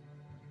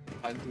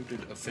 I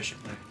looted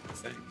efficiently, I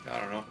think. I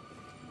don't know.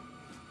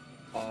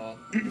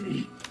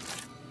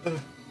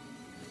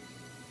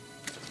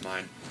 It's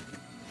mine.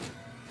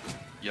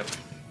 Yep.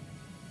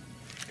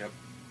 Yep.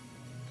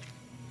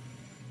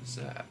 What's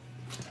that?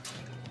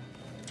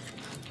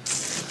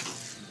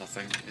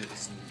 Nothing. It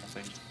is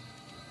nothing.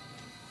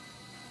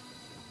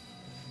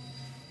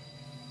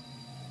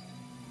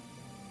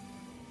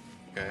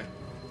 Okay.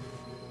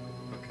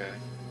 Okay.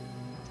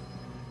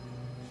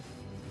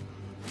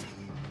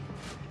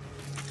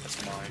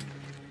 That's mine.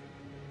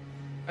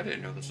 I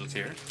didn't know this was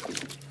here.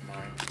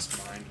 Mine. It's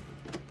mine.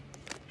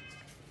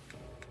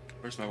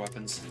 Where's my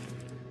weapons?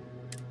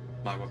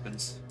 My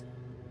weapons.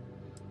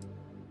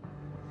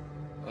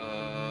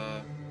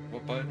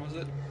 What button was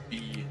it?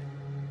 B.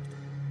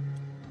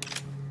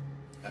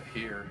 That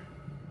here.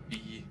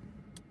 B.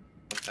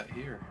 What's that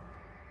here?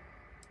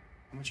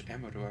 How much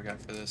ammo do I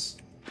got for this?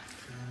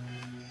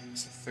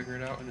 Let's figure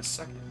it out in a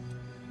second.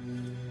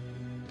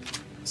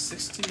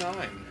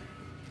 69.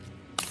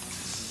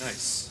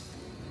 Nice.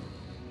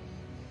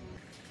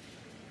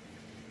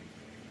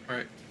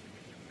 Alright.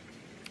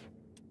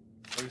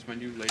 Where's my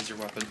new laser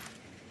weapon?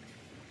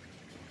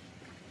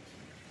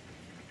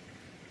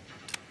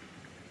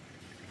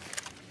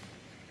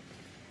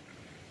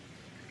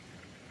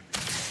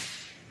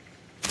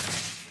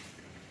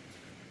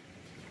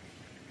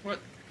 What?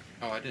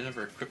 Oh, I didn't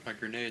ever equip my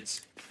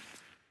grenades.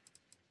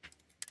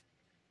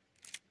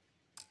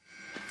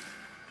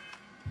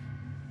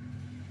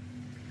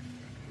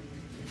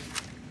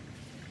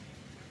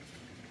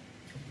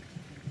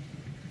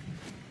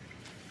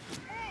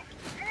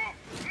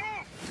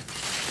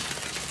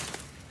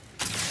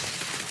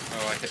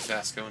 Oh, I hit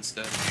Vasco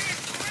instead.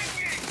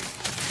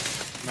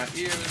 My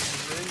ears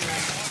are ringing.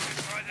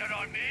 Try that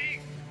on me?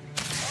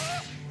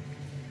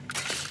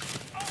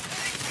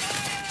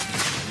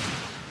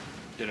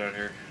 Get out of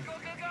here. Go, go,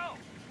 go!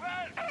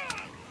 Run!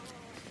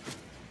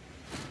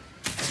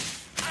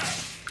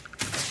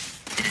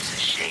 It is a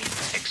shame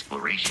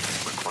exploration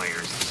requires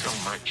requires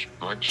so much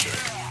bloodshed.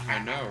 I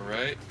know,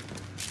 right?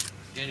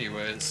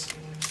 Anyways,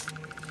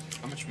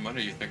 how much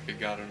money do you think I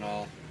got in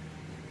all?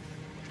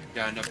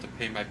 Got enough to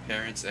pay my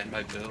parents and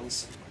my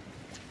bills?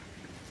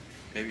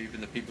 Maybe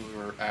even the people who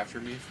are after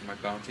me for my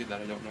bounty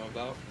that I don't know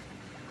about?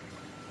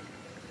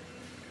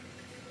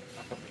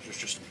 I thought it was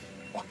just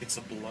buckets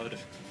of blood.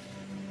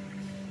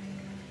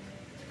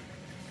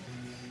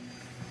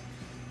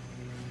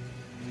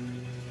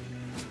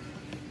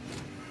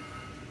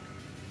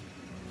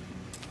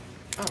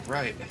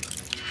 Alright.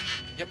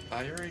 Yep,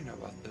 I already know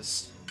about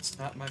this. It's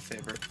not my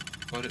favorite,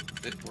 but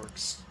it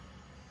works.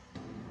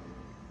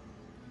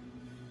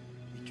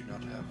 You do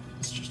not have,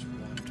 it's just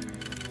one, do you? You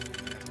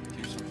have to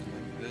do something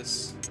like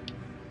this.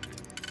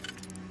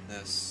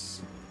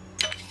 This.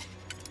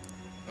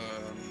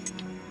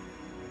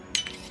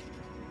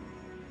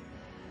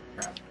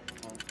 Crap.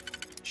 Well,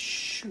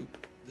 shoot.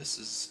 This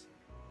is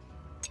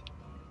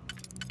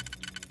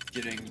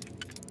getting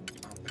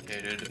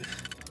complicated.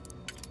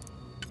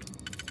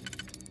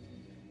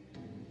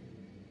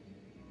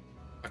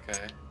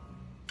 Okay.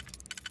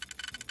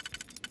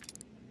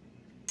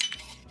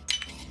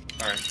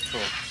 Alright,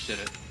 cool. Did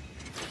it.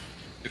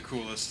 The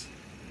coolest.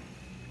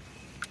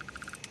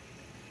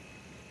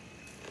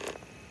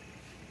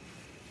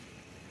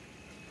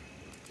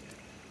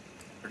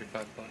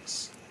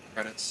 $35.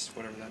 Credits,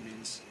 whatever that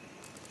means.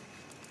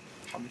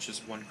 How much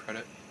is one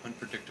credit?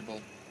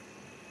 Unpredictable.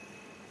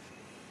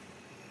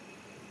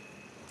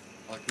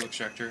 Molecule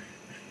extractor.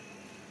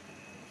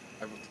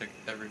 I will take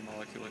every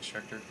molecule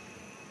extractor.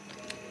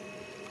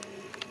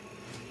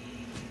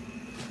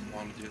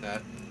 Want to do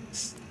that.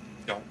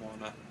 Don't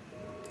wanna.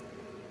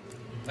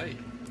 Hey,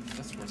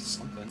 that's worth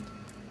something.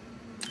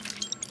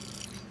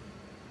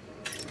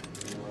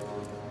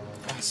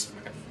 Awesome,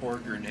 I got 4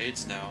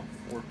 grenades now.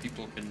 4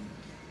 people can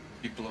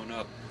be blown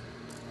up.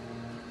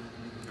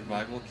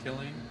 Survival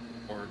killing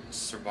or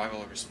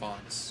survival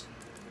response?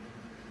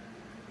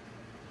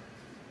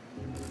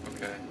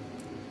 Okay.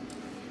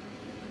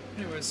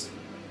 Anyways.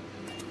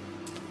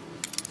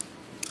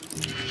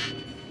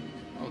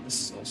 Oh,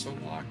 this is also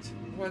locked.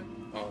 What?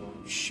 Oh,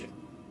 shit.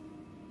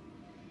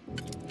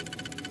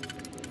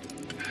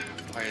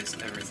 Why is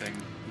everything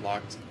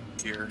locked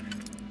here?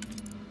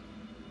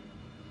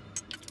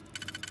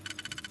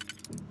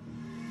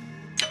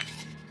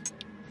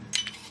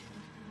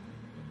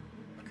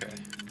 Okay,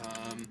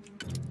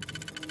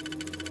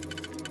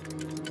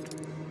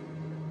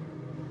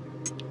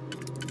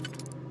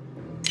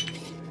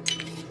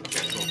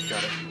 okay, cool,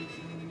 got it.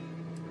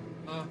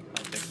 I'll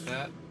take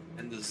that.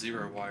 And the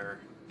 0 wire.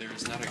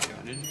 There's not a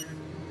gun in here?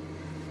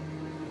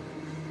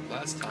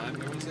 Last time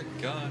there was a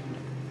gun.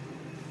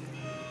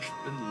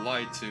 Been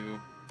lied to.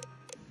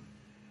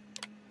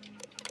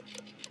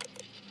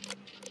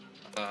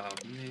 Oh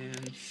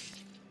man.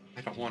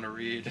 I don't want to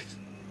read.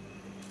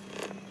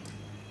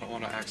 I don't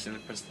want to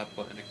accidentally press that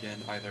button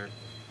again either.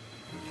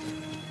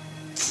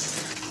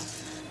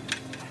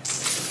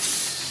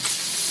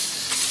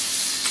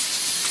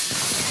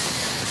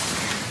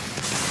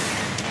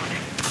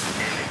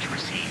 Damage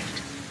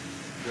received.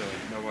 Really?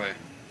 No way.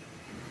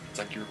 It's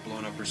like you were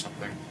blown up or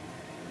something.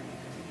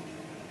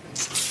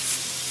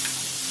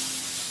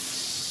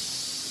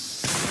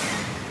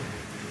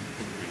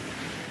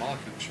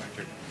 Molecule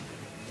extractor.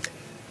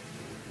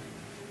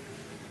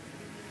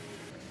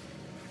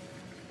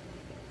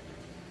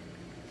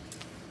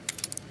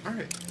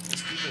 Alright,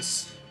 let's do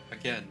this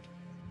again.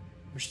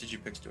 How much did you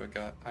pick do I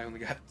got? I only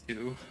got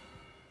 2.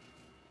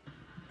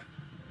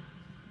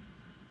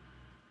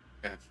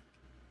 Okay.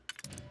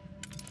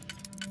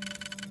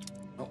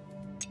 Oh.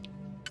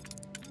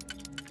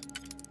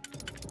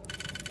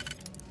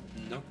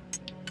 Nope.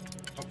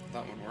 Oh,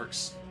 that one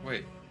works.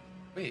 Wait.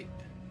 Wait.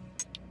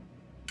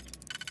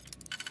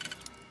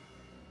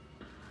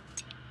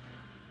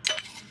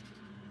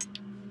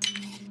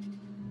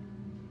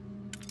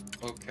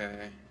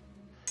 Okay.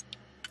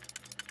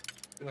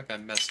 I feel like I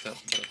messed up,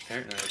 but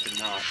apparently I did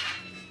not.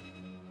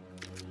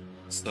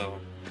 So,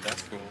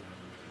 that's cool.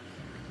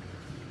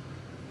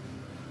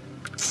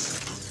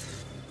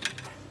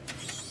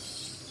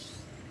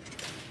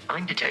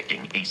 I'm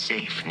detecting a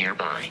safe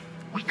nearby.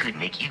 We could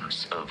make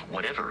use of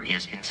whatever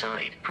is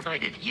inside,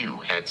 provided you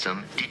had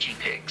some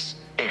digipics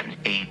and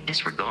a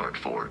disregard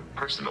for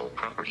personal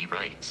property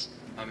rights.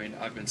 I mean,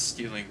 I've been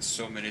stealing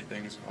so many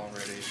things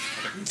already.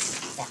 Like,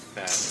 fuck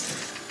that.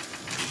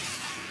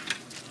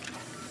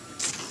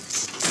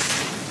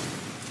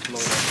 Blow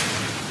it up.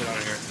 Get out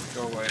of here.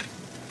 Go away.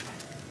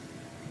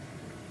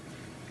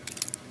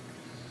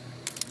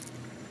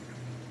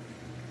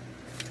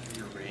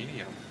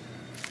 Uranium.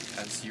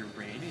 That's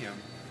uranium.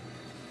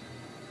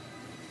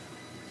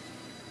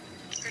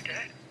 You're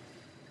dead.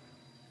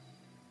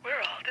 We're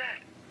all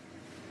dead.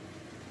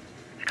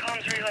 The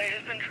comms relay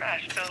has been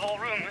trashed. The whole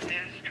room is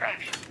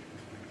trashed.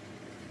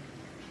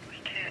 We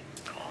can't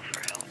call for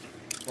help.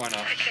 Why not?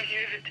 I can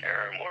hear the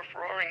terror morph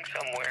roaring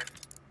somewhere.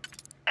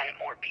 And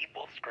more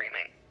people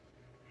screaming.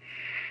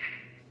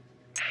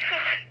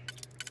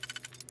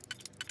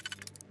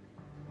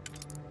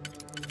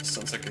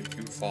 Sounds like a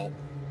you fault.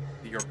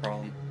 Your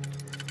problem.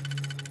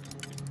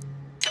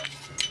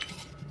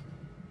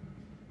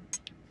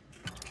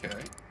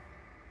 Okay.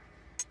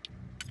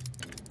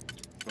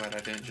 Glad I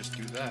didn't just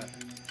do that.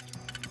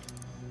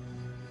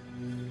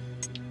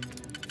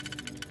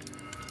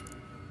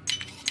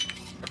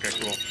 Okay,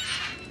 cool.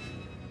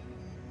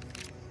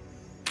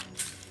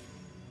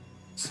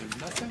 So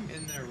nothing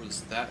in there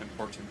was that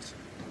important.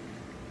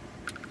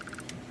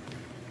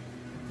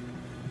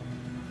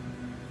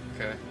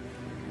 Okay.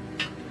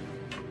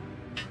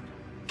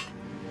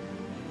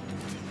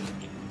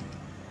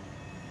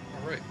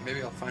 Alright,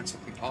 maybe I'll find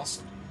something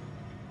awesome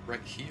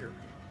right here.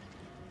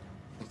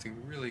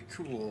 Something really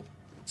cool.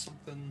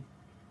 Something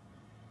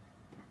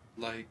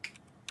like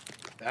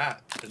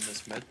that in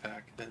this med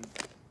pack. And,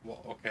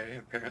 well, okay,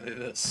 apparently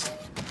this.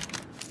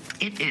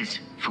 It is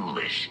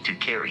foolish to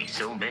carry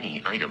so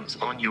many items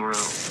on your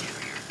own.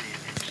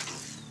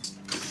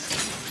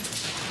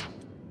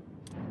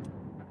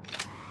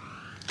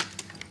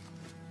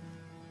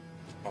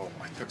 Oh,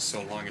 it took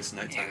so long, it's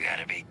nighttime. You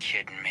gotta be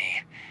kidding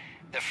me.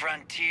 The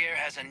Frontier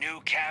has a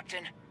new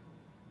captain?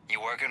 You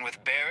working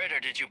with Barrett, or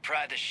did you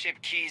pry the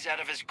ship keys out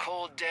of his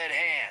cold, dead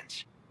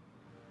hands?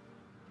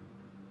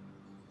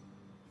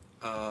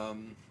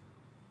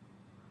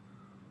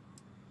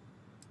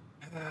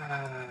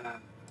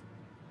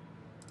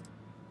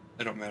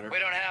 It don't matter. We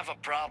don't have a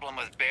problem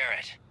with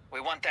Barrett. We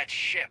want that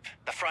ship,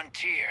 the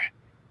Frontier.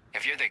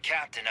 If you're the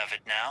captain of it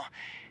now,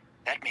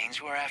 that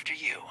means we're after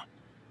you.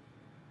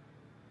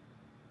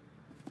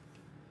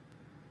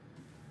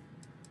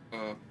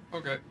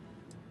 Okay.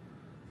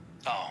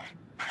 Oh,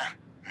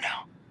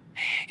 no.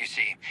 You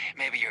see,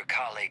 maybe your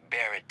colleague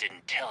Barrett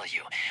didn't tell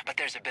you, but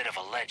there's a bit of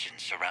a legend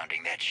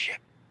surrounding that ship.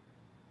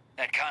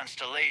 That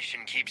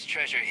constellation keeps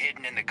treasure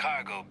hidden in the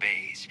cargo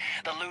bays,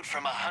 the loot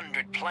from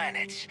 100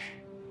 planets.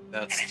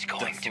 That's and it's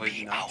going to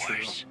be ours.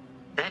 True.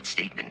 That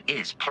statement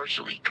is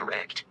partially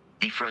correct.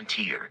 The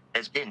Frontier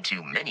has been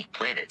to many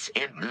planets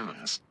and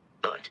moons,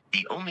 but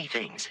the only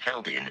things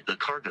held in the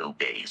cargo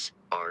bays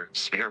are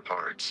spare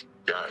parts,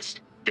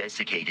 dust,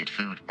 desiccated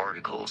food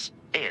particles,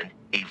 and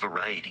a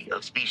variety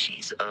of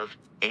species of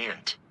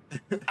ant.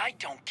 I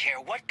don't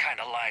care what kind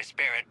of lies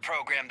Barrett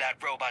programmed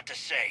that robot to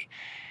say.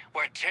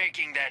 We're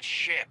taking that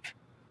ship.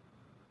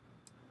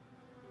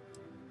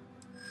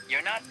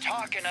 You're not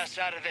talking us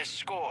out of this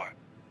score.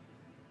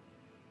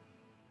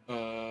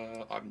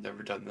 I've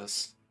never done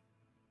this.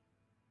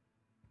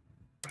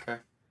 Okay.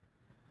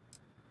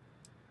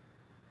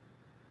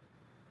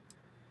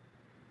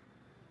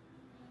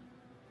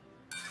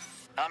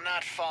 I'm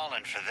not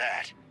falling for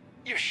that.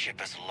 Your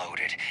ship is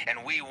loaded,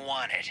 and we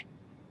want it.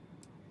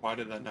 Why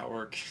did that not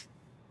work?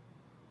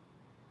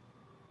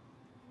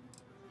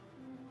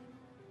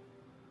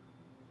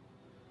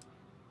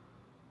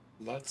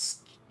 Let's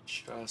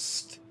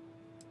just...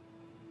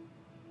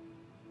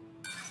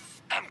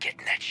 I'm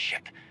getting that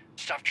ship.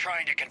 Stop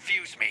trying to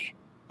confuse me.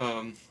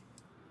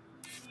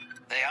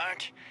 They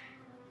aren't?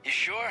 You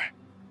sure?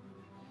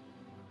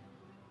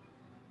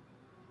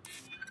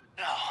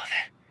 No,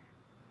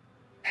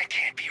 that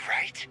can't be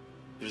right.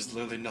 There's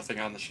literally nothing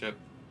on the ship.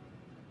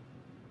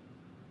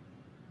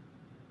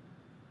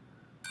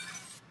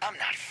 I'm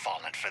not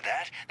falling for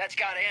that. That's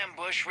got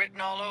ambush written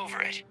all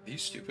over it. Are you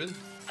stupid?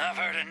 I've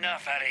heard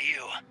enough out of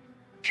you.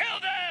 Kill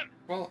them!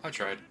 Well, I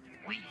tried.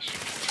 We should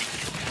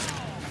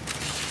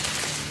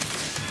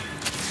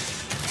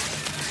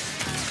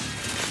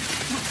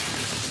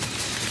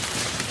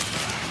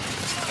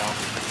Stop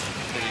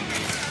hitting me.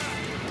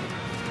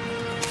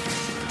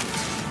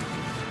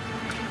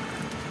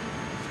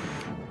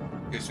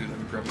 Guess who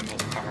them grab the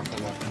most powerful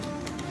weapon?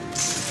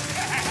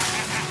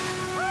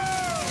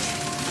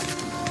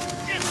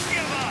 Just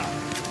give up!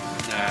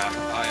 Nah,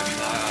 I am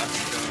not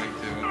going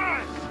to.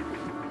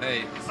 Hey,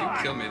 if you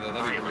kill me though,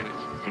 that'd be really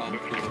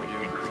uncool of you.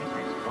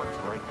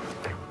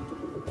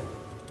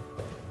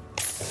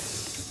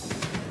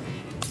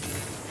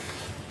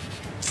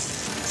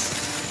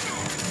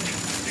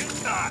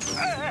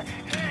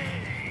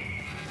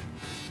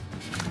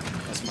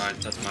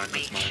 That's mine.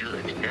 We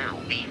should now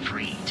be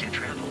free to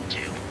travel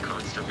to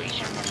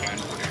Constellation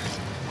headquarters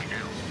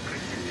without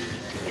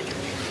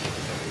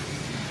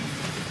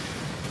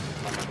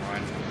I'm on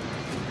mine.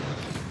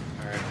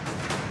 Alright.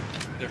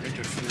 They're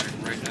interfering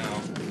right now.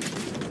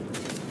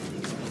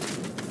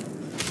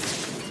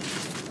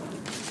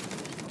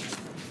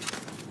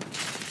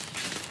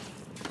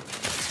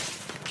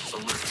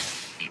 Alert.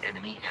 The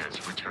enemy has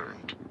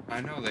returned.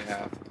 I know they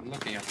have. I'm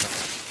looking at them.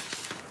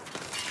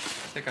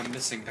 I think I'm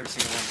missing every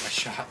single one of my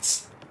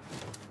shots.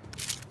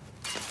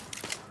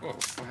 Whoa,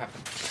 what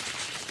happened?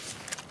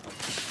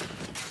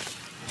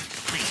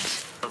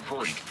 Please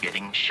avoid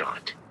getting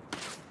shot.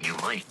 You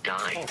might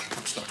die. Oh,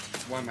 I'm stuck.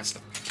 Why am I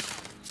stuck?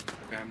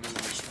 Okay, I'm no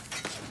longer stuck.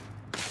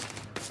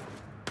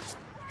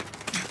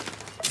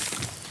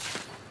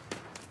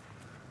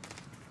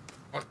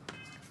 What?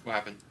 What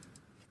happened?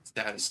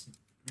 Status.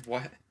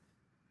 What?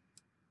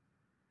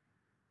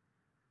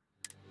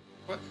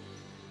 What?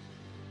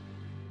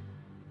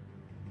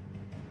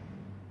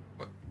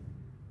 What?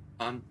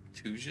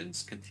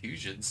 Contusions?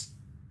 Contusions?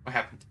 What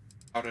happened?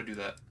 How do I do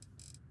that?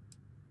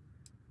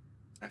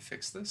 Can I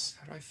fix this?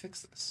 How do I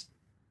fix this?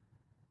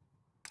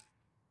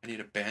 I need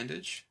a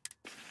bandage?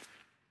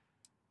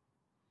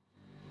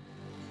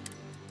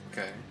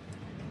 Okay.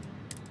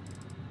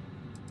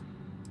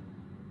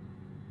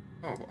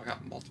 Oh, I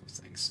got multiple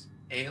things.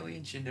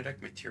 Alien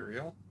genetic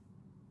material?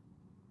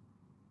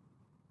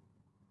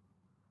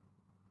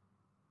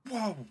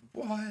 Whoa,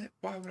 what?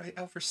 Why would I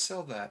ever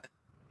sell that?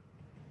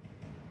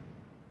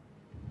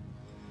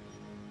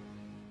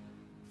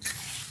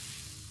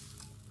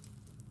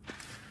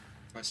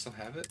 Do I still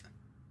have it?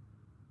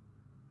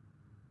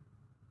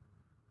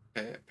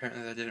 Okay,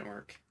 apparently that didn't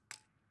work.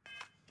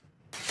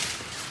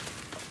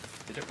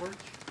 Did it work?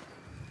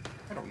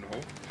 I don't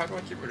know. How do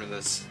I get rid of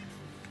this?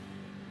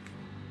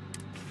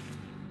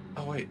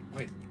 Oh, wait.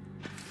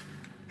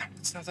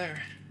 It's not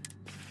there.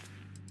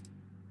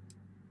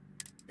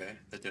 Okay,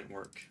 that didn't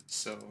work.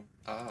 So,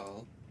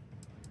 I'll...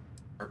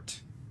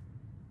 Art.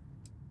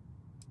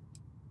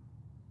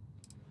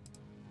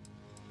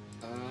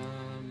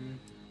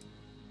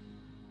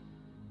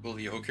 Will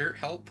yogurt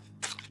help?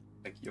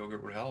 Like,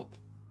 yogurt would help.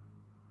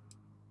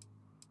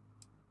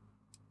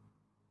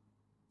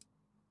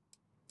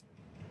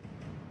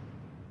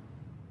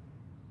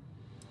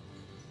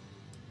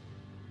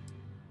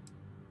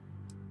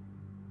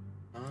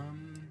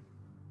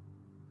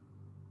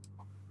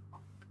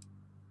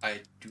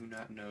 I do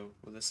not know.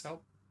 Will this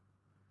help?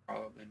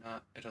 Probably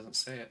not. It doesn't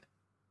say it.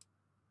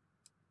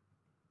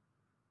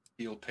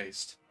 Steel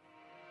paste.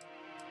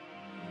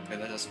 Okay,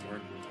 that doesn't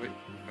work. Wait,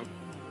 nope.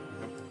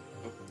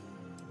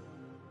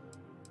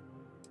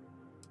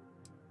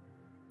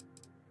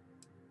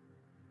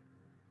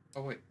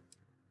 Oh, wait.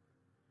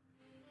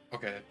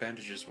 Okay,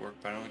 bandages work,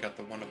 but I only got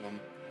the one of them.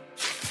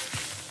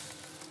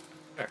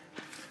 There.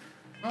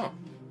 Oh,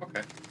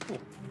 okay, cool.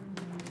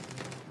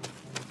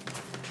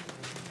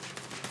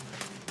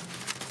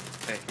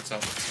 Hey, what's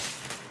up?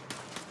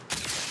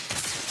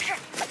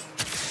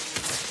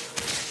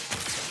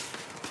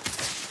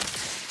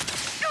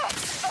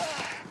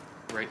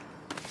 Great.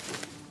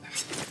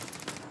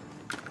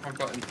 Wrong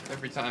button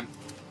every time.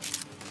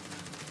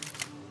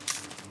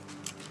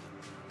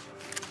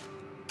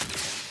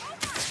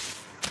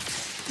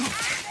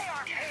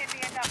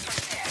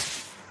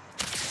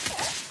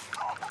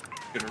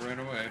 Gonna run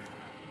away.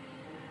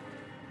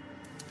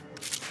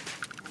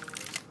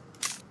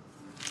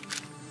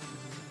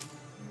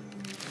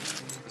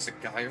 There's a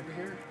guy over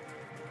here?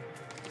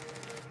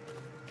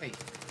 Hey.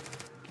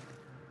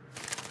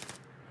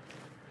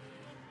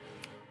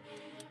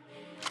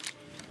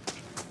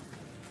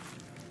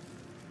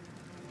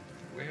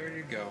 Where'd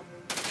you go?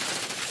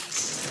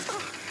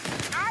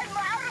 I'm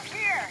out of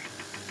here!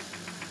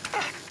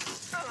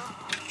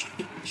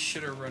 You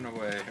should have run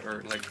away,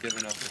 or like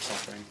given up or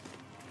something.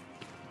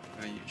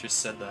 I mean, you just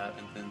said that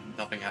and then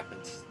nothing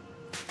happened.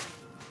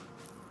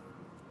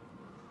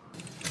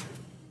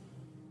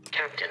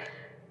 Captain,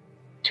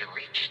 to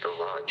reach the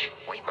lodge,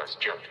 we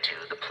must jump to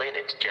the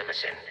planet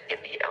Jemison in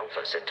the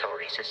Alpha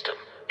Centauri system,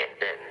 and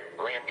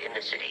then land in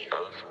the city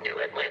of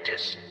New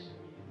Atlantis.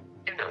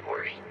 Do not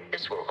worry,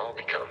 this will all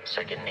become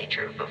second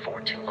nature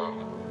before too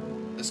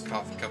long. This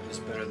coffee cup is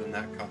better than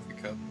that coffee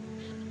cup.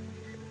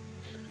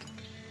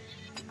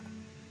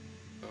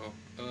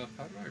 So,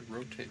 how do I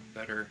rotate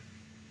better?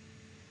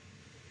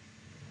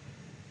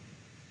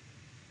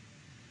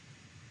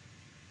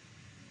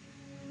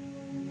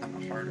 Kind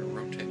of hard to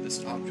rotate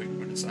this object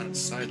when it's on its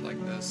side like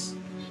this.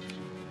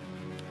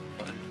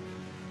 But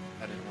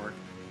that didn't work.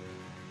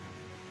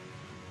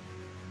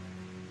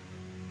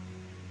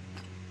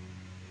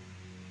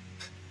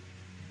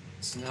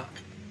 It's not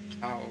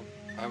how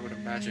I would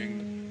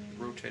imagine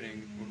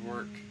rotating would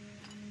work.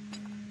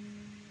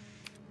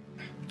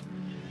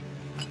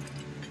 Can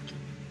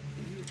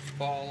you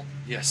fall?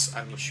 Yes,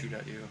 I will shoot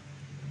at you.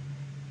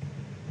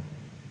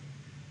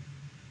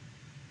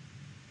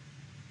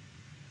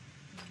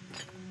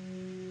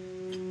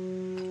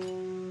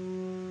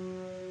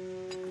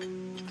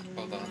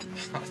 Hold on.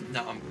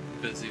 Now I'm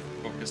busy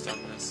focused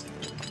on this.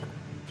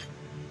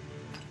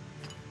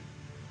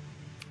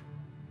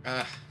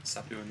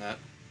 Stop doing that.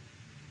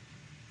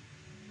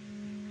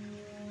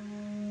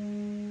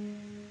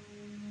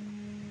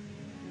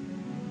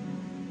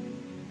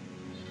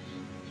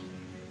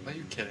 Are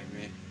you kidding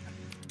me?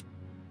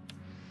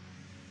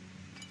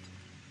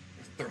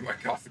 Throw my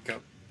coffee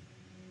cup.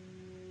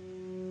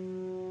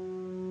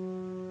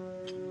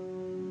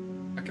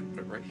 I can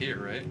put it right here,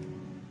 right?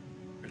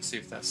 Let's see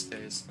if that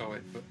stays. Oh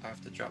wait, but I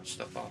have to drop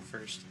stuff off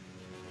first.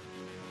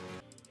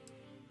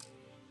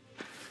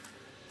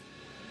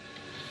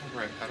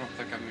 Alright, I don't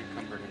think I'm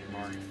encumbered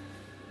anymore.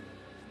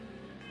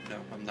 No,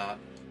 I'm not.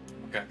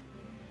 Okay.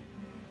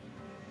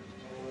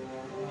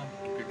 Well,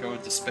 we could go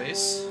into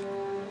space.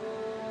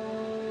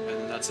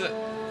 And that's it.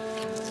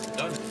 I'm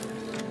done.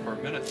 For a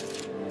minute.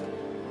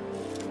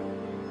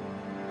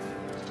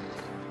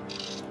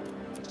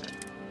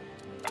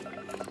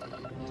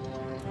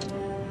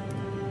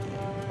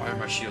 Why are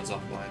my shields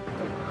offline?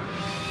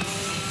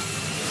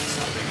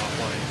 Stop being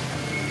offline.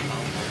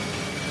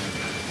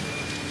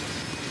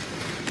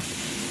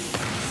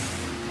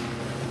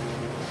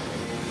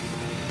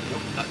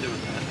 doing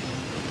that.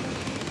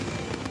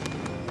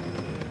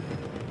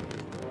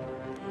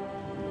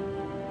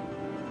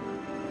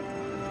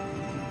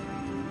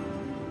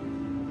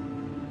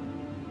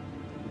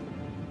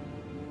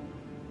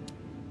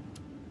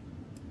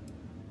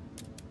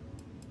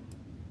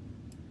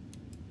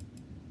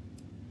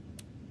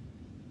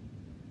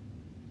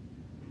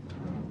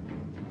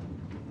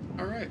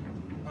 All right.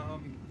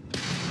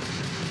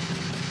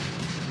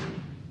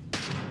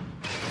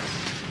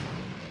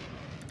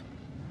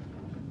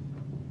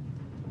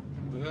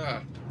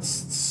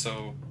 It's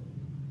so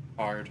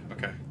hard.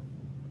 Okay.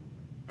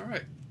 All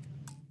right.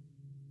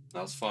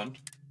 That was fun.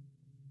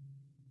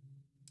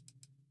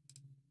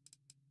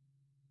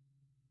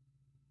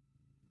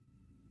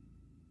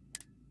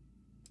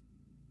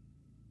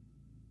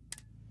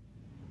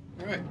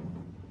 All right.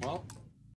 Well.